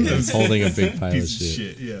in." Yeah, he's holding a big pile of Piece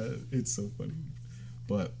shit. Yeah, it's so funny.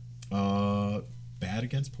 But bad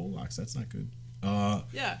against Polacks, that's not good.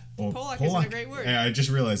 Yeah, Oh, Polak isn't a great word. Yeah, I just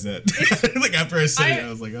realized that. Like after I said it, I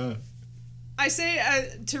was like, oh. I say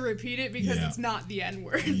to repeat it because Yeah. it's not the N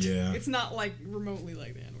word. Yeah. It's not like remotely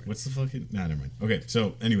like the N word. What's the fucking? Nah, never mind. Okay,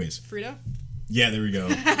 so anyways, Frito? Yeah, there we go.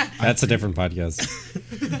 That's a different podcast.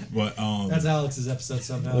 But That's Alex's episode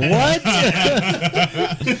somehow. What?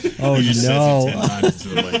 Oh he just says no! it 10 times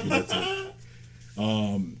into the mic, and that's it.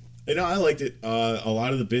 You know, I liked it. A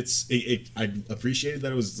lot of the bits, I appreciated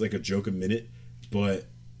that it was like a joke a minute, but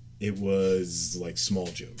it was like small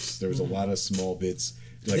jokes. There was a lot of small bits.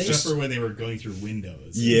 Like Except for when they were going through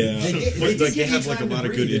windows. Yeah, They but like give they you have like a time to lot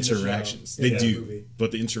of breathe good in the show. interactions. In They that do, movie.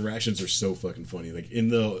 but the interactions are so fucking funny. Like in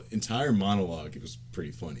the entire monologue, it was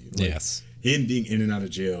pretty funny. Like, Yes. him being in and out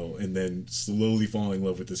of jail and then slowly falling in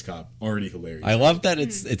love with this cop, already hilarious. I love that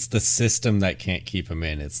it's the system that can't keep him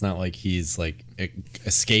in. It's not like he's like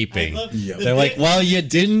escaping. Yeah. They're like, well, you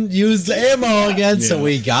didn't use the ammo again, so Yeah.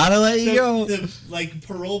 we gotta let you go. The like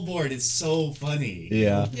parole board is so funny.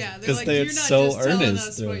 Yeah, Yeah, they're because like, they're you're not so just telling earnest.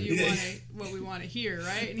 us They're what like, you want, what we want to hear,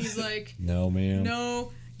 right? And he's like, no, man.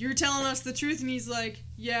 no, you're telling us the truth. And he's like,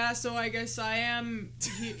 yeah, so I guess I am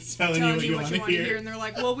Telling telling you you what what you you want to wanna hear. hear. And they're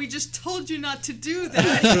like, well, we just told you not to do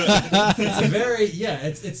that. It's a very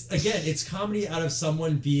it's again, it's comedy out of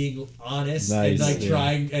someone being honest and Nice, like yeah.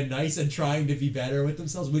 trying and nice and trying to be better with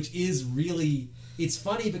themselves, which is really it's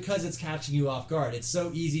funny because it's catching you off guard. It's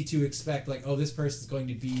so easy to expect like, oh, this person's going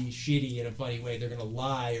to be shitty in a funny way. They're gonna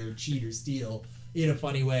lie or cheat or steal in a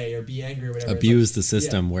funny way or be angry or whatever. It's Abuse like, the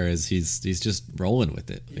system, whereas he's just rolling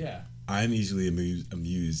with it. Yeah. I'm easily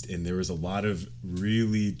amused, and there was a lot of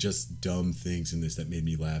really just dumb things in this that made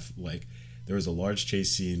me laugh. Like, there was a large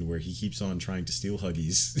chase scene where he keeps on trying to steal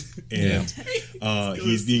Huggies, and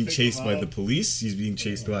he's being chased by the police. He's being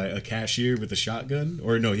chased by a cashier with a shotgun,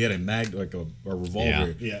 or no, he had a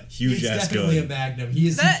revolver, Yeah. huge It's ass definitely gun. a magnum.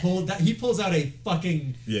 He pulls out a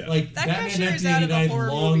fucking like That Batman cashier is out of a 1989 horror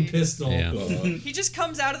long movie. pistol. Yeah. He just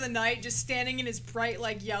comes out of the night, just standing in his bright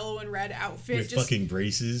like yellow and red outfit, With just fucking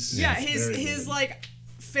braces. yeah, It's very his good. like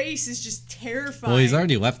face is just terrifying. Well, he's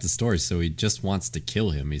already left the store, so he just wants to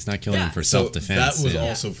kill him. He's not killing him for So self-defense. that was yeah.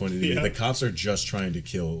 also funny to me. Yeah. The cops are just trying to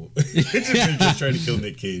kill, just trying to kill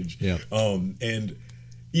Nick Cage. Yeah. And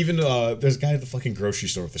even there's a guy at the fucking grocery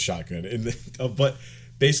store with a shotgun, and but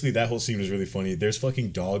basically that whole scene was really funny. There's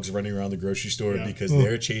fucking dogs running around the grocery store Yeah. because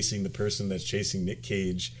they're chasing the person that's chasing Nick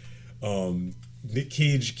Cage. Nick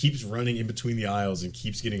Cage keeps running in between the aisles and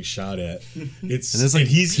keeps getting shot at. It's And there's like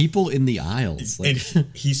he's people in the aisles. Like, and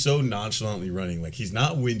he's so nonchalantly running, like he's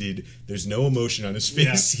not winded. There's no emotion on his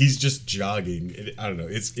face. He's just jogging. I don't know.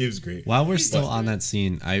 It was great. while we're still on that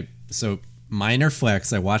scene, so minor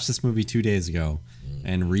flex. I watched this movie 2 days ago,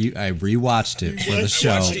 and I rewatched it for the show.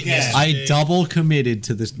 watched it yesterday. I double committed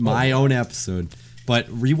to this my own episode, but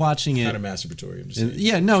rewatching Kind it. of masturbatory. I'm just And,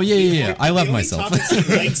 saying. yeah. I love The only myself. topics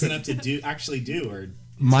he likes enough to actually do are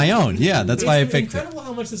My own, yeah. That's why I It's picked it. incredible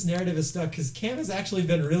how much this narrative is stuck because Cam has actually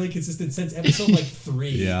been really consistent since episode like 3.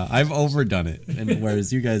 Yeah, I've overdone it, and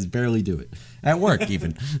whereas you guys barely do it at work,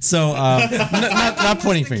 even. So, not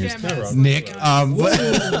pointing fingers, Nick.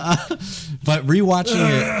 But rewatching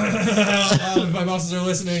it, If my bosses are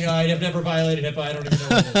listening, I have never violated HIPAA. I don't even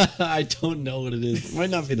know what it is. I don't know what it is. Might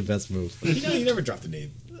not be the best move. You never dropped the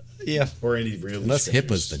name. Yeah, Or any real. unless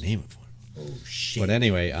HIPAA's the name of one. Oh shit! But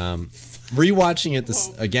anyway, rewatching it this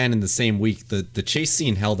again in the same week, the chase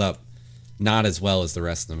scene held up not as well as the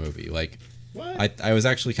rest of the movie. Like, I was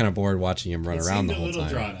actually kind of bored watching him run It around seemed the a whole little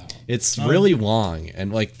time. drawn out. It's really long,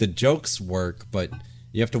 and like the jokes work, but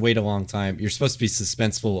you have to wait a long time. You're supposed to be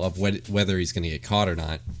suspenseful of whether he's going to get caught or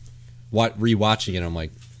not. Rewatching it, I'm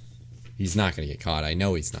like, he's not going to get caught. I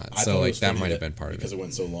know he's not. I So thought it like was that funny might have been part of because it. it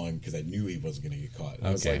went so long because I knew he wasn't going to get caught.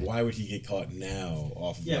 I was Okay. like, why would he get caught now?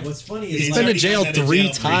 Off of Yeah, like, what's funny He's is been like, in jail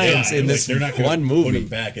 3 times in this they're not gonna one put movie. him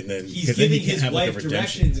back and then he's 'cause then giving he can't his have, like, a wife redemption.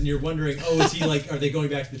 directions, and you're wondering, oh, is he like, are they going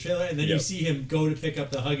back to the trailer? And then you Yep. see him go to pick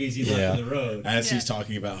up the Huggies he left on the road. As he's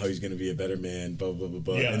talking about how he's going to be a better man, blah blah blah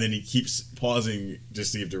blah, Yeah. and then he keeps pausing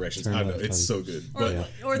just to give directions. Turn I don't know, off it's funny. so good. Or, But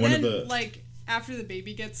or one then, of the like, after the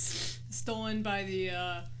baby gets stolen by the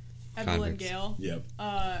Evelyn Convicts. Gale, Yep.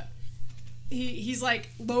 he's like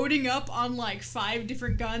loading up on like 5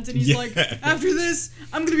 different guns, and he's Yeah. like, after this,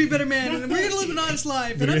 I'm gonna be a better man, and we're gonna live an honest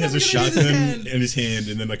life. And I'm literally has never a gonna do this shotgun again. in his hand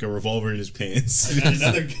and then like a revolver in his pants. And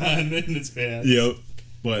another gun in his pants. Yep.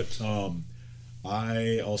 But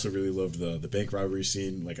I also really loved the bank robbery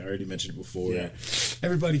scene. Like I already mentioned before. Yeah.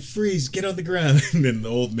 Everybody freeze, get on the ground. And then the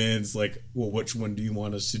old man's like, well, which one do you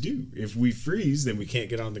want us to do? If we freeze, then we can't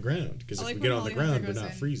get on the ground. Because I if like we when get on the Holly Hunter ground, we're goes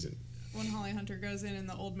not in. freezing. When Holly Hunter goes in, and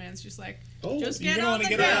the old man's just like, Oh, just you get don't on wanna the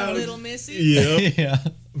get ground, out. little missy. Yep. Yeah.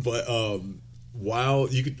 But while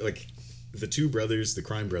you could like the two brothers, the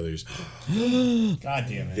crime brothers, God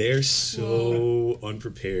damn it. they're so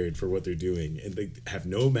unprepared for what they're doing, and they have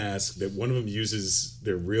no mask. That one of them uses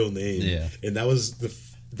their real name, Yeah. and that was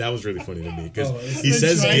That was really funny to me because Oh, he They're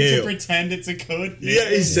says trying Gale. to pretend it's a code name. Yeah,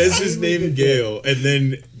 he says his name Gale, and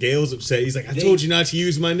then Gale's upset. He's like, "I told you not to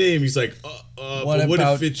use my name." He's like, What but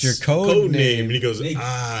about if it's your code name?" And he goes, They-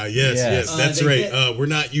 yes, that's they right. get- We're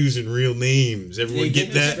not using real names. Everyone They get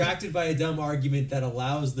get that? distracted by a dumb argument that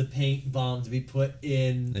allows the paint bomb to be put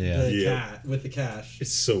in the Yeah. cat with the cash.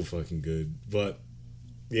 It's so fucking good, but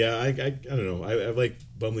yeah, I don't know. I like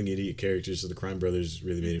bumbling idiot characters, so the Crime Brothers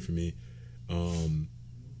really made it for me.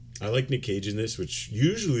 I like Nick Cage in this, which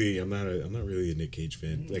usually I'm not really a Nick Cage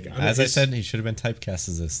fan. Like As I said, he should have been typecast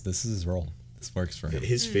as this. This is his role. This works for him.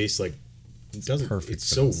 his face like doesn't. perfect It's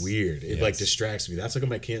for so this. weird. It Yes. like distracts me. That's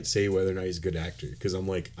like I can't say whether or not he's a good actor because I'm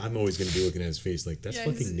like I'm always gonna be looking at his face like that's Yeah,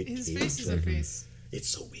 fucking Nick his Cage. face is a Like, face. It's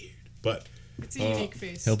so weird, but It's a unique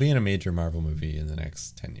face. He'll be in a major Marvel movie in the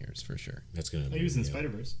next 10 years for sure. that's gonna. Oh, he was in yeah.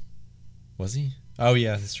 Spider-Verse. Was he? Oh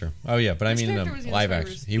yeah, that's true. Oh yeah, but I Which mean in character was a he in live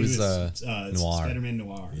Spider-Verse? action. He was Noir. Spider-Man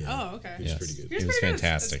Noir. Oh, okay. He was Yes. pretty good. He was It was pretty good as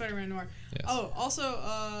fantastic. Spider-Man Noir. Yes. Oh,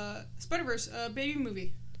 also, Spider-Verse, baby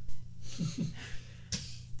movie.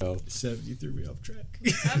 Seb, you threw me off track.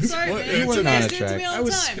 I'm sorry, What? man. You That's weren't what on you a guys do to track. me I all the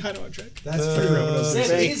was time. kind of on track. That's I true. forgot what I was Sam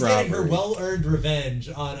saying. is getting her robbery. well-earned revenge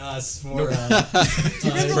on us for. Remember For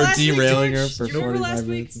last week, derailing George? her for Do you remember 45 last week?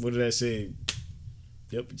 minutes. What did I say?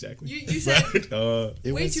 Yep, exactly. You said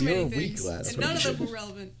It way was too many your week things, last and none of week. them were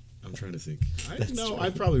relevant. I'm trying to think. No, I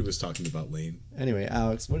probably was talking about Lane. Anyway,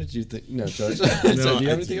 Alex, what did you think? No, George. No, do you have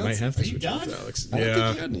I anything might else? have to Are you switch done? with Alex. I don't Yeah.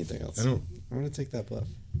 think you had anything else. I don't. I'm gonna take that bluff.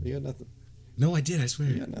 You got nothing. No, I did. I swear.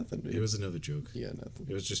 You got nothing. Dude. It was another joke. You got nothing.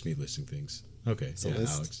 It was just me listing things. Okay, a yeah,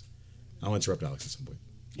 list. Alex. I'll interrupt Alex at some point.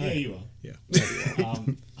 Yeah, you will. Yeah.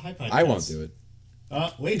 Hi, podcast. I won't do it.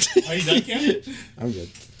 Wait, are you done, Cam? I'm good.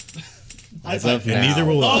 High As five. of And now. neither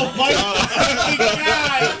will Oh I. my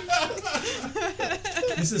god!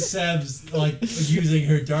 This is Seb's like using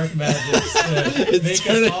her dark magic to It's make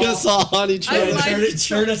turning us all, us all on each I other. like-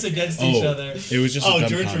 turn us against each other. It was just Oh, a dumb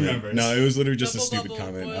George comment. remembers. No, it was literally just Double a stupid bubble,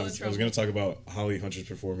 comment. boil I in was trouble. going to talk about Holly Hunter's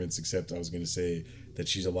performance, except I was going to say that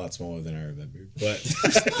she's a lot smaller than I remembered. But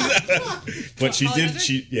but she Holly did. Hunter?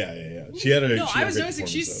 She yeah. She had a. No, she I had a was great noticing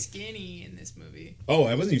she's performance, skinny in this movie. though. Oh,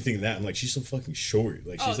 I wasn't even thinking that. I'm like, she's so fucking short.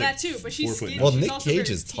 Like Oh, she's that like too, but she's 4 foot skinny. nine. Well, She's Nick also Cage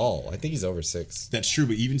very is petite. tall. I think he's over 6. That's true,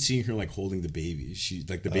 but even seeing her like holding the baby, she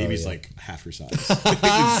like the baby's yeah. like half her size.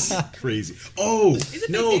 It's crazy. Oh He's a big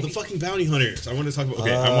no, baby. the fucking bounty hunters. I want to talk about.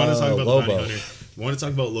 Okay, I want to talk about Lobo. the bounty hunter. I want to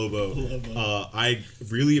talk about Lobo. I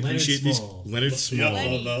really appreciate these Small. Leonard Small.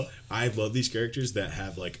 Lenny. I love these characters that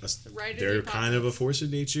have like Right in they're the kind of a force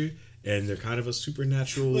of nature and they're kind of a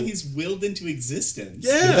supernatural. Well, he's willed into existence.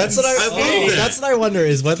 Yeah, That's what I love that. That's what I wonder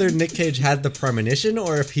is whether Nick Cage had the premonition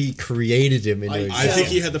or if he created him into I existence. think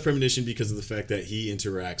he had the premonition because of the fact that he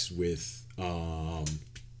interacts with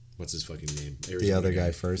what's his fucking name? the Arizona other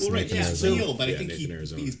guy first. Well, right, Nathan yeah, Arizona. real, but I Yeah, think Nathan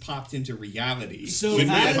Arizona. he's popped into reality. So When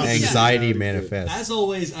we as- have Anxiety Yeah. manifests. As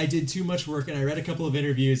always, I did too much work and I read a couple of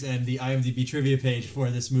interviews and the IMDb trivia page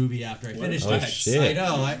for this movie after I finished Oh, it. shit. I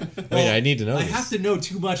know. Wait, I need to know I this. have to know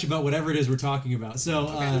too much about whatever it is we're talking about. So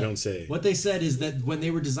don't say. What they said is that when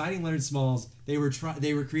they were designing Leonard Smalls, they were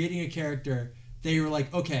creating a character. They were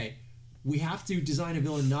like, okay, we have to design a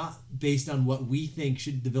villain not based on what we think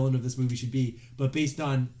the villain of this movie should be, but based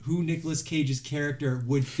on who Nicolas Cage's character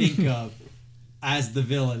would think of as the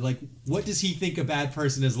villain. Like, what does he think a bad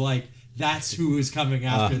person is like? That's who is coming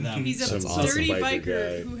after them. He's a Some awesome dirty biker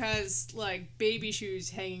biker guy. who has like baby shoes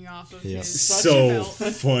hanging off of Yeah. his So suction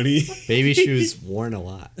belt. funny. Baby shoes worn a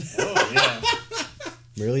lot. Oh yeah,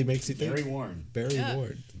 Really makes you think. very worn. Barry Yeah.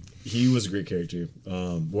 Ward. He was a great character,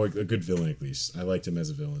 or a good villain at least. I liked him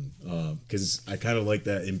as a villain because I kind of like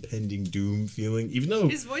that impending doom feeling. Even though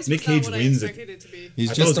His voice Nick was Cage not what I wins it, expected it to be.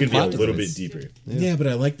 He's I thought it was just a going to be a plot little bit device. deeper. Yeah. Yeah, but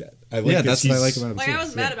I like that. I like Yeah, that that's what I he's- like about him Like too. I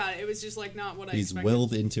wasn't mad about it. It was just like not what I He's expected.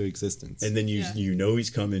 willed into existence. And then Yeah. you know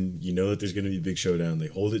he's coming. You know that there's going to be a big showdown. They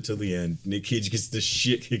hold it till the end. Nick Cage gets the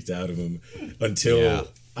shit kicked out of him until Yeah.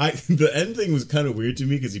 the end thing was kind of weird to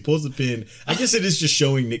me because he pulls the pin. I guess it is just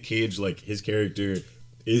showing Nick Cage like his character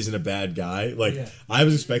isn't a bad guy. Like Yeah. I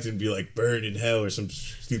was expecting to be like burned in hell or some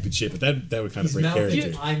stupid shit, but that would kind of He's break mouthing,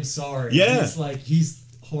 character. I'm sorry. Yeah. He's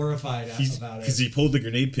horrified about Because it. he pulled the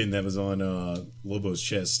grenade pin that was on Lobo's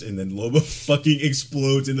chest, and then Lobo fucking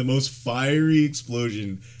explodes in the most fiery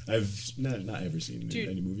explosion I've not ever seen in Dude.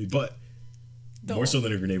 any movie. But More so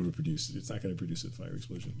than a grenade would produce. It's not going to produce a fire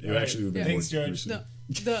explosion. It actually would be more Thanks, George. gruesome.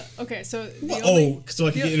 Okay, so the only, so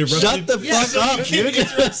I can get interrupted? Shut the fuck up, dude.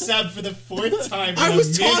 Interrupt Seb for the 4th time. I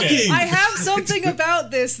was talking! I have something about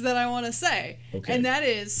this that I want to say, Okay. and that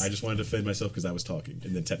is I just wanted to defend myself because I was talking,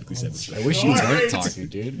 and then technically said was I wish you weren't talking,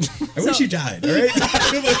 dude. I wish you died, alright?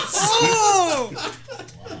 oh,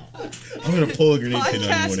 I'm going to pull a grenade pin on you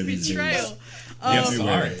one podcast of these betrayal. days. Yeah,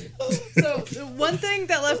 Sorry. So the one thing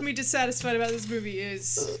that left me dissatisfied about this movie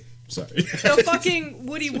is Sorry. the fucking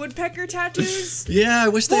Woody Woodpecker tattoos. Yeah, I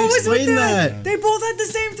wish they What was with explained that. They both had the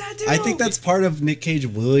same tattoo. I think that's part of Nick Cage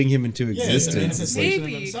willing him into existence.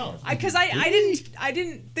 maybe because I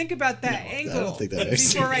didn't think about that angle don't think that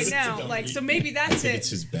makes before right sense. now. Like so maybe that's I think it. it's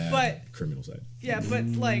his bad But criminal side. yeah, but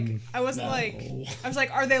like I wasn't like I was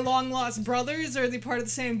like, are they long lost brothers? Are they part of the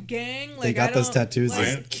same gang? Like They got I those don't- tattoos like-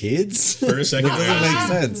 as kids? For a second, That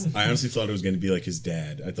doesn't make sense. I honestly thought it was going to be like his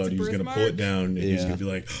dad. I thought It's a he was going to pull it birthmark? down and he was Yeah. going to be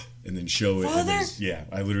like, and then show it. And Father? then, yeah,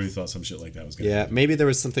 I literally thought some shit like that was going to Yeah, happen. maybe there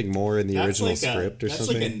was something more in the That's original like script or that's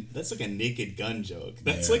something. Like that's like a Naked Gun joke.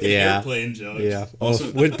 That's Yeah. like an Yeah. airplane joke. Yeah.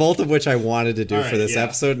 Also- Both of which I wanted to do All for right, this yeah.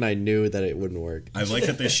 episode, and I knew that it wouldn't work. I like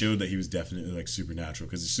that they showed that he was definitely like supernatural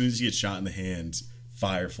because as soon as he gets shot in the hand,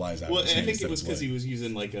 fire flies out Well, of his I hand. think it instead was of because blood. he was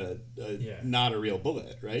using like a Yeah. not a real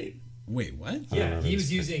bullet, right? Wait, what? Yeah, he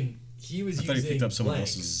was using. He was I thought using. he picked up someone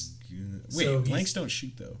blanks. else's. So Wait, he's- blanks don't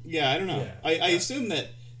shoot though. Yeah, I don't know. Yeah. I assume that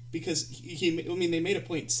because he I mean, they made a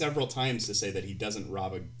point several times to say that he doesn't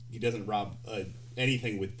rob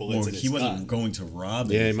anything with bullets Well, in his he wasn't gun. going to rob.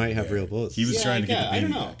 Yeah, he anything might have there. real bullets. He was Yeah, trying to get yeah, the I don't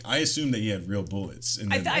baby know. back. I assumed that he had real bullets.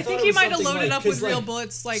 And then, I thought think it he was might have something loaded like- up with 'cause, real like,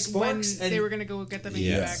 bullets, like Sparks when and- they were gonna go get the baby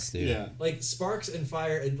Yes. back. Yeah. Yeah. Like sparks and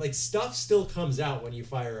fire and like stuff still comes out when you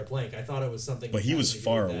fire a blank. I thought it was something. but he was having to do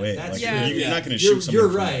far with that. away. That's Like, Yeah. you're not going to You're, shoot someone. you're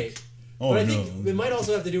from- right. Oh but I no! think it might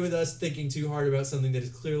also have to do with us thinking too hard about something that is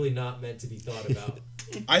clearly not meant to be thought about.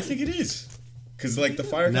 I think it is because like the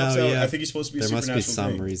fire No, comes out. yeah. I think he's supposed to be. There a must be supernatural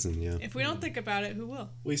some thing. reason, yeah. If we don't think about it, who will?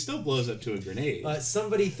 Well, he still blows up to a grenade.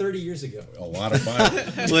 Somebody 30 years ago. A lot of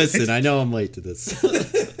fire. Listen, I know I'm late to this.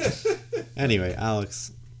 Anyway,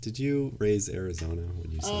 Alex, did you raise Arizona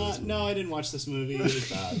when you saw this movie? No, I didn't watch this movie. It was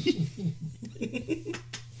bad.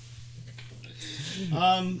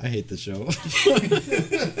 I hate the show.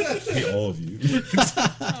 I hate all of you.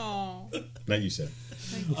 Oh, Not you, Seb.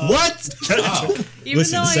 What? even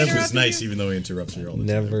Listen, though I Seb was interrupted nice, you? even though he interrupts her all the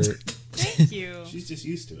time. Never. Thank you. She's just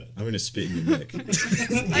used to it. I'm gonna spit in your neck. I'm in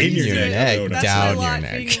your used to it. neck. No, That's down my your lot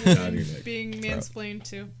neck. Being, Down your neck. being mansplained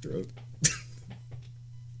to. Throat.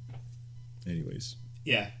 Anyways,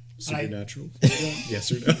 Yeah. supernatural.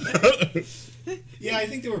 Yes or no? Yeah, I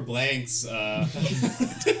think there were blanks.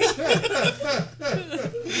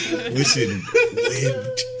 Listen,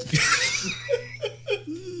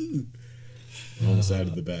 almost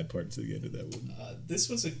added the bad part to the end of that one. This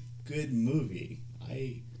was a good movie.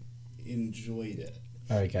 I enjoyed it.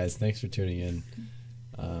 All right, guys. Thanks for tuning in.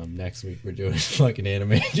 Next week we're doing fucking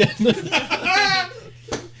anime again.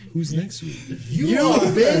 Who's next week? You are,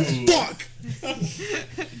 bitch! Fuck!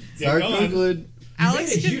 Start go on. Googling.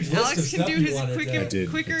 Alex made a huge can, list Alex of can stuff do you his wanted quicker, to- I did.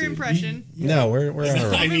 quicker I did. impression. No, we're on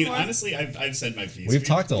our I own. mean, more. honestly, I've said my piece. We've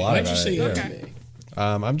talked a lot Why'd you about say it. Yeah. Okay.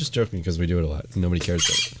 I'm just joking because we do it a lot. Nobody cares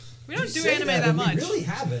about it. We don't do Say anime but that much. We really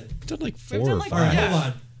haven't. We've done like We've 4 done or like 5. All right, Yeah. hold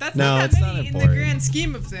on. That's No, not it's that not many in the important. grand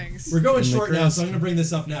scheme of things. We're going In the short now, grand- so I'm going to bring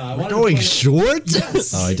this up now. I wanted to Going point- short?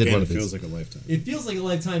 Yes. Oh, I did Man, one it of feels these. like a lifetime. It feels like a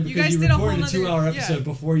lifetime You because guys you did a whole recorded a nother- 2-hour yeah. episode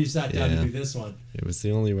before you sat down Yeah. to do this one. It was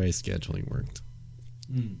the only way scheduling worked.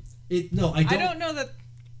 No, I don't know that.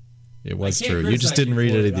 It was I can't true. You just criticize didn't you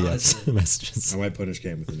read for any it, of the honestly. messages. I might punish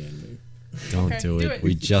Cam with an anime. Don't Okay, do do it. it.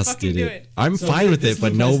 We just Fucking did do it. it. I'm So fine with this it,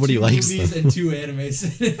 but movie has nobody 2 likes movies them. and 2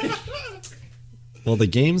 animes. Well, the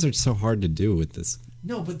games are so hard to do with this.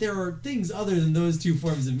 No, but there are things other than those 2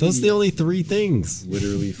 forms of media. Those are the only 3 things.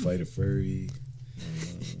 Literally fight a furry.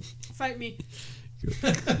 Fight me.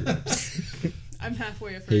 I'm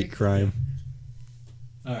halfway a furry. Hate crime.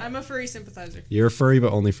 I'm a furry sympathizer. You're a furry,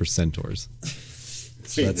 but only for centaurs.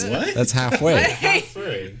 So Wait, that's, what? That's I halfway. hate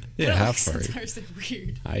Furry. Yeah, I half don't like furry. centaurs, they're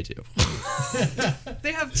weird. I do.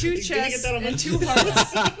 They have 2 you get chests that on and my- 2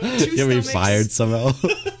 hearts. 2 Get me stomachs. fired somehow.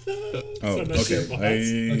 Oh, that's your okay. boss.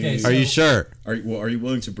 Okay, so- Are you sure? Are you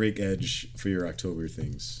willing to break edge for your October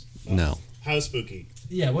things? No. How spooky?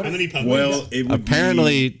 Yeah, what How many pumpkins? Well, it would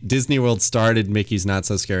Apparently, be, Disney World started Mickey's Not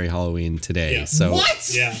So Scary Halloween today. Yeah. So What?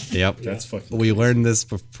 Yeah. Yep. that's fucking. We learned this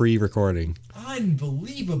pre-recording.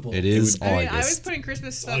 Unbelievable. It is I mean, August. I was putting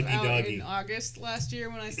Christmas stuff Doggy out doggy. in August last year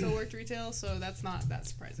when I still worked retail, so that's not that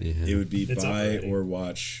surprising. Yeah. It would be It's up buy already. or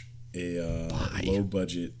watch a low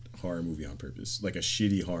budget horror movie on purpose, like a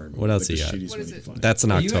shitty horror movie. What else like you got? shittiest What one is you it? can find. That's an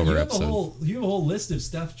You October have episode. you have a whole list of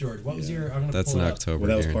stuff, George. What was Yeah. your? I'm gonna That's pull an it up. October. Well,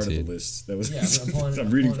 that was part of the guaranteed. list. That was. Yeah, I'm pulling- I'm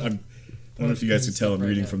I'm reading. pulling- I don't know if you guys can tell. I'm right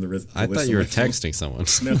reading now. from the list. I thought on you were my phone. texting someone.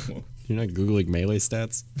 No. You're not googling melee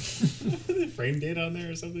stats. Frame date on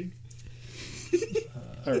there or something.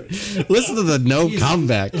 All right. Listen to the no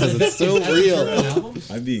comeback because it's so Is Aventura real. an album?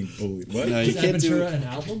 I'm being bullied. What? No, Is you can't do Aventura it. an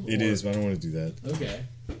album? It or- is, but I don't want to do that. Okay.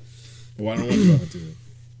 Well, I don't want to do it.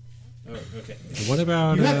 Oh, okay. What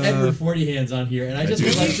about You have Edward Forty Hands on here, and I just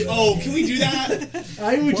would like to, Oh, can we do that?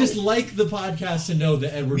 I would just like the podcast to know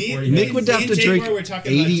that Edward Me- Forty Nick Hands. Nick would Me have and to Jay drink were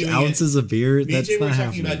talking about 80 doing ounces of beer. Me and That's Jay were not talking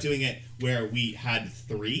happening. about doing it where we had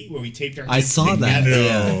 3, where we taped our I hands saw that. together.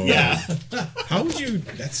 No. Yeah. How would you?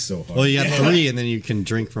 That's so hard. Well, you have 3, and then you can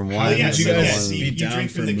drink from one. Oh, yeah, and you then guys one. see, be you down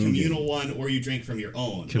drink from for the Mugen? communal one or you drink from your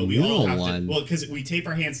own. But we all Communal have one? To, well, because we tape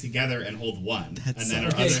our hands together and hold one. And then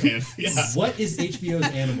our Okay. other hand. Yeah. What is HBO's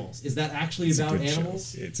Animals? Is that actually It's a about good show.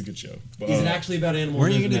 animals? It's a good show. Is it actually about animals?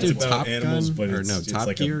 Weren't or you is it gonna do about- about Top animals, Gun? but Or it's, no, it's Top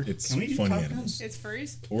like Gear? it's Can we do funny Top Gun? animals. It's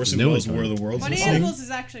furries. Orson No, Welles' it's War of the Worlds. Funny listening? Animals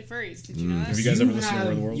is actually furries. Did you know that? Have you guys ever listened to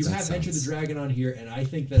War of the Worlds? You That have Enter the sounds- Dragon on here, and I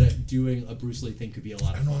think that doing a Bruce Lee thing could be a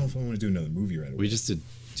lot I of don't know fun. if I want to do another movie right away. We just did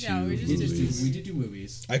 2 Yeah, we just We did movies. did do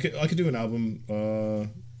movies. I could do an album.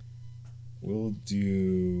 We'll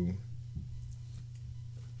do.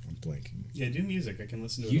 I'm blanking. Yeah, do music. I can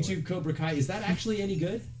listen to it. YouTube Cobra Kai, is that actually any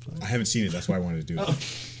good? I haven't seen it. That's why I wanted to do it. Oh.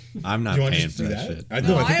 I'm not you want to paying just for do that that? shit. I No,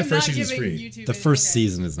 know. I I think am the first not season's giving free. YouTube. The first okay.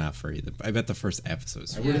 season is not free. I bet the first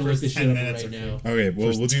episode's We're free. gonna look this 10 shit up minutes right are now. Okay, well,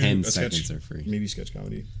 First we'll do 10 a sketch. seconds are free. Maybe sketch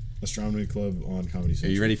comedy. Astronomy Club on Comedy Are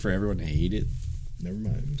Central. you ready for everyone to hate it? Never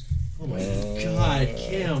mind. Oh my god,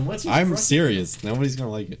 Cam, what's your I'm front- serious. Nobody's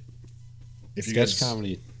gonna like it. If you Sketch guys,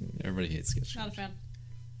 comedy. Everybody hates sketch. Not a fan.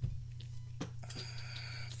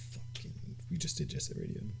 fucking, we just did Jet Set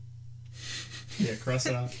Radio. Yeah, cross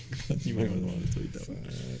it off. You might want to tweet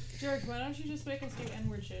that. George, why don't you just make us do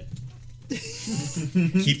N-word shit?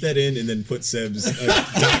 Keep that in and then put Seb's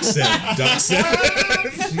Doc Seb.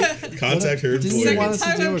 Contact her Didn't you employer. want us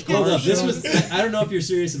to do a Hold car up, this show? was. I don't know if you're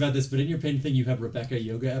serious about this, but in your pinned thing you have Rebecca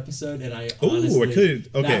yoga episode, and I Ooh, I honestly, could.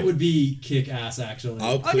 Okay. that would be kick ass actually.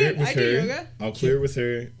 I'll clear it with I do her. yoga. I'll clear it with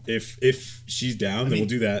her. If she's down, then mean- we'll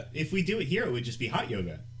do that. If we do it here, it would just be hot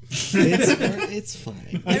yoga. It's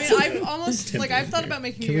fine. I mean, I've almost I've thought about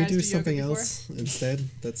making Can you we guys do yoga something before. else instead?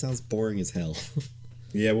 That sounds boring as hell.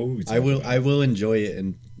 Yeah, what would we? I will enjoy it,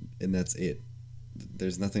 and that's it.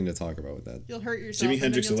 There's nothing to talk about with that. You'll hurt yourself. Jimi and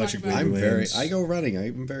then Hendrix you'll talk Electric about it. Baby I'm very. Lands. I go running.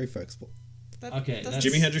 I'm very flexible. That Okay, doesn't- that's-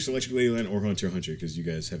 Jimi Hendrix, Electric Ladyland, or Hunter x Hunter because you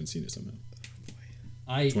guys haven't seen it somehow.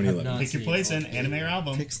 I have 2011. not Pick your seen poison, all anime or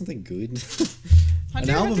album. Pick something good. Hunter An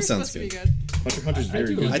album Hunter's sounds supposed to be good. good. Hunter x Hunter's I very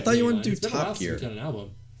do good. like I thought you Jimi wanted to do It's been a while Top since we've Gear. done an album.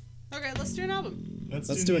 Okay, let's do an album.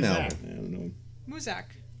 Let's do an Muzak. album. I don't know. Muzak.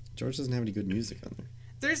 George doesn't have any good music on there.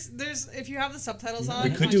 There's if you have the subtitles on.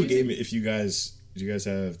 We could do a on game YouTube- if you guys. Do you guys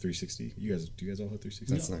have 360? Do you guys all have 360?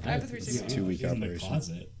 That's not. I have a good. 360. It's a 2-week He's in the operation.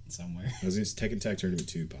 closet somewhere. I was in Tekken Tag Tournament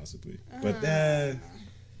 2 possibly, but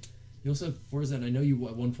You also have Forza, and I know you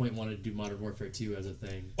at one point wanted to do Modern Warfare 2 as a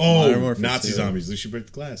thing. Modern oh, Warfare Nazi 2. zombies! We should break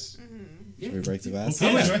the glass. Should we break the glass?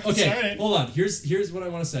 Okay. How much- right, okay, alright. hold on. Here's what I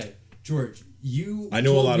want to say, George. I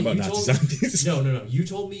know a told lot me- about you Nazi told- zombies. No. You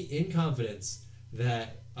told me in confidence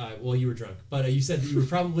that well, you were drunk, but you said that you were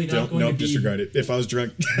probably not going to be. Disregard it. If I was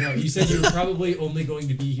drunk, No, you said you were probably only going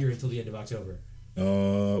to be here until the end of October.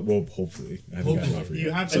 well, hopefully, I haven't gotten an Hopefully. offer You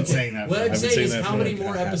yet. have been saying that. What for I'm a while. saying saying is, that how for many like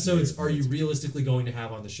more a half episodes year. are you realistically going to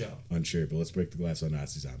have on the show? Unsure, but let's break the glass on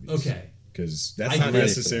Nazi zombies. Okay. Because that's I'm not ready for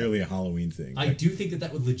necessarily a Halloween thing. I do think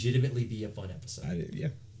that would legitimately be a fun episode. yeah.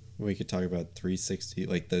 We could talk about 360,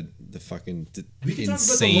 like the fucking We could talk about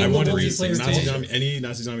the insane. I local want to multiplayer read Nazi game. any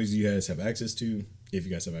Nazi zombies you guys have access to. If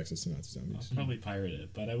you guys have access to Nazi zombies, Probably pirate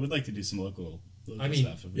it, but I would like to do some local I mean,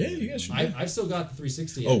 stuff. if we yeah, can. you guys should. I've still got the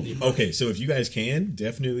 360. Oh, and the- okay. So if you guys can,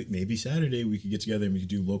 definitely, maybe Saturday we could get together and we could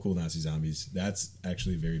do local Nazi zombies. That's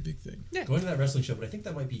actually a very big thing. Going to that wrestling show, but I think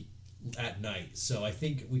that might be at night. So I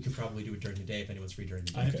think we could probably do it during the day if anyone's free during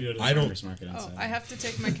the day. I have to go to the I don't- farmer's market on Oh, Saturday. I have to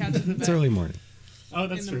take my cat to the It's vet early morning. Oh,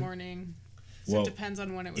 that's in the true. morning. So Well, it depends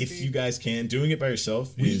on when it would be. If you guys can, doing it by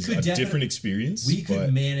yourself We is could a definitely- different experience. We could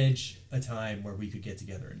but, manage a time where we could get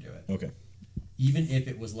together and do it, okay. even if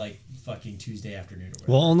it was like fucking Tuesday afternoon or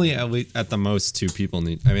whatever. Well, only at the most 2 people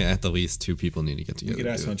need. I mean, at the least 2 people need to get You together. could to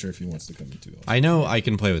ask do it. Hunter if he wants to come in too. I know I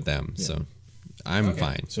can play with them, so I'm Okay.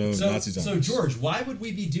 fine. So, Nazi so zombies. George, why would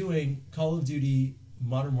we be doing Call of Duty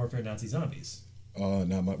Modern Warfare Nazi Zombies?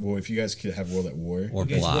 Not my, well, if you guys could have World at War. Or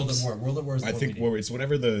Okay, it's World blobs. at War. World at War is the I one think we need. it's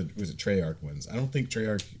whatever was it Treyarch ones. I don't think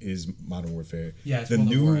Treyarch is Modern Warfare. Yeah, it's the World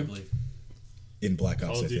new at War, I believe. in Black Ops,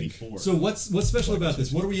 Call I of Duty think. 4. So what's special about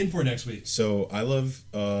this? What are we in for next week? So I love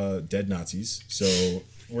dead Nazis. So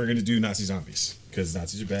we're gonna do Nazi zombies because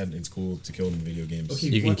Nazis are bad and it's cool to kill them in video games. Okay,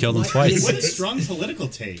 You can kill them twice. What a strong political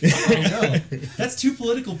take. I know. That's too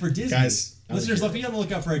political for Disney. Guys, listeners, be on the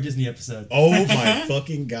lookout for our Disney episode. Oh my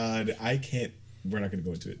fucking god! I can't. We're not gonna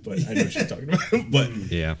go into it, but I know what you're talking about. But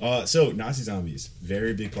Yeah. So Nazi zombies,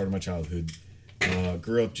 very big part of my childhood.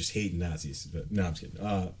 Grew up just hating Nazis, but no, I'm just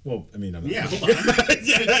kidding. Well, I mean, I'm not. Yeah, hold on.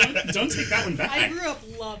 Yeah, don't take that one back. I grew up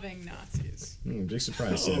loving Nazis. Big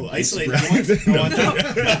surprise. Oh, Sam. isolate Surprise. that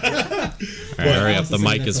one. All right, hurry up. The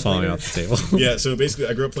mic is falling off the table. Yeah, so basically,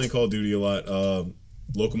 I grew up playing Call of Duty a lot.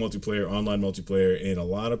 Local multiplayer, online multiplayer, and a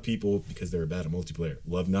lot of people, because they were bad at multiplayer,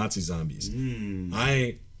 love Nazi zombies.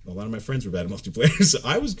 A lot of my friends were bad at multiplayer, so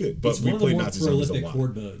I was good. But It's we one of the played more Nazi zombies a prolific lot.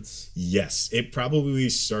 horde modes. Yes, it probably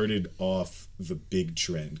started off the big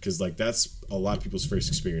trend because like that's a lot of people's first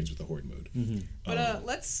experience with the horde mode. But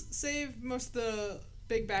let's save most of the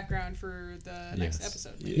big background for the next Yes.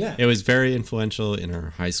 episode. Yeah. It was very influential in our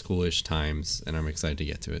high schoolish times, and I'm excited to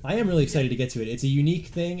get to it. I am really excited to get to it. It's a unique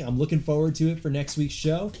thing. I'm looking forward to it for next week's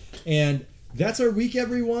show. And that's our week,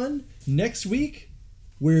 everyone. Next week,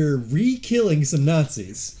 we're re-killing some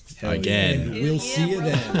Nazis. Again. And we'll see you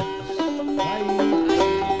then.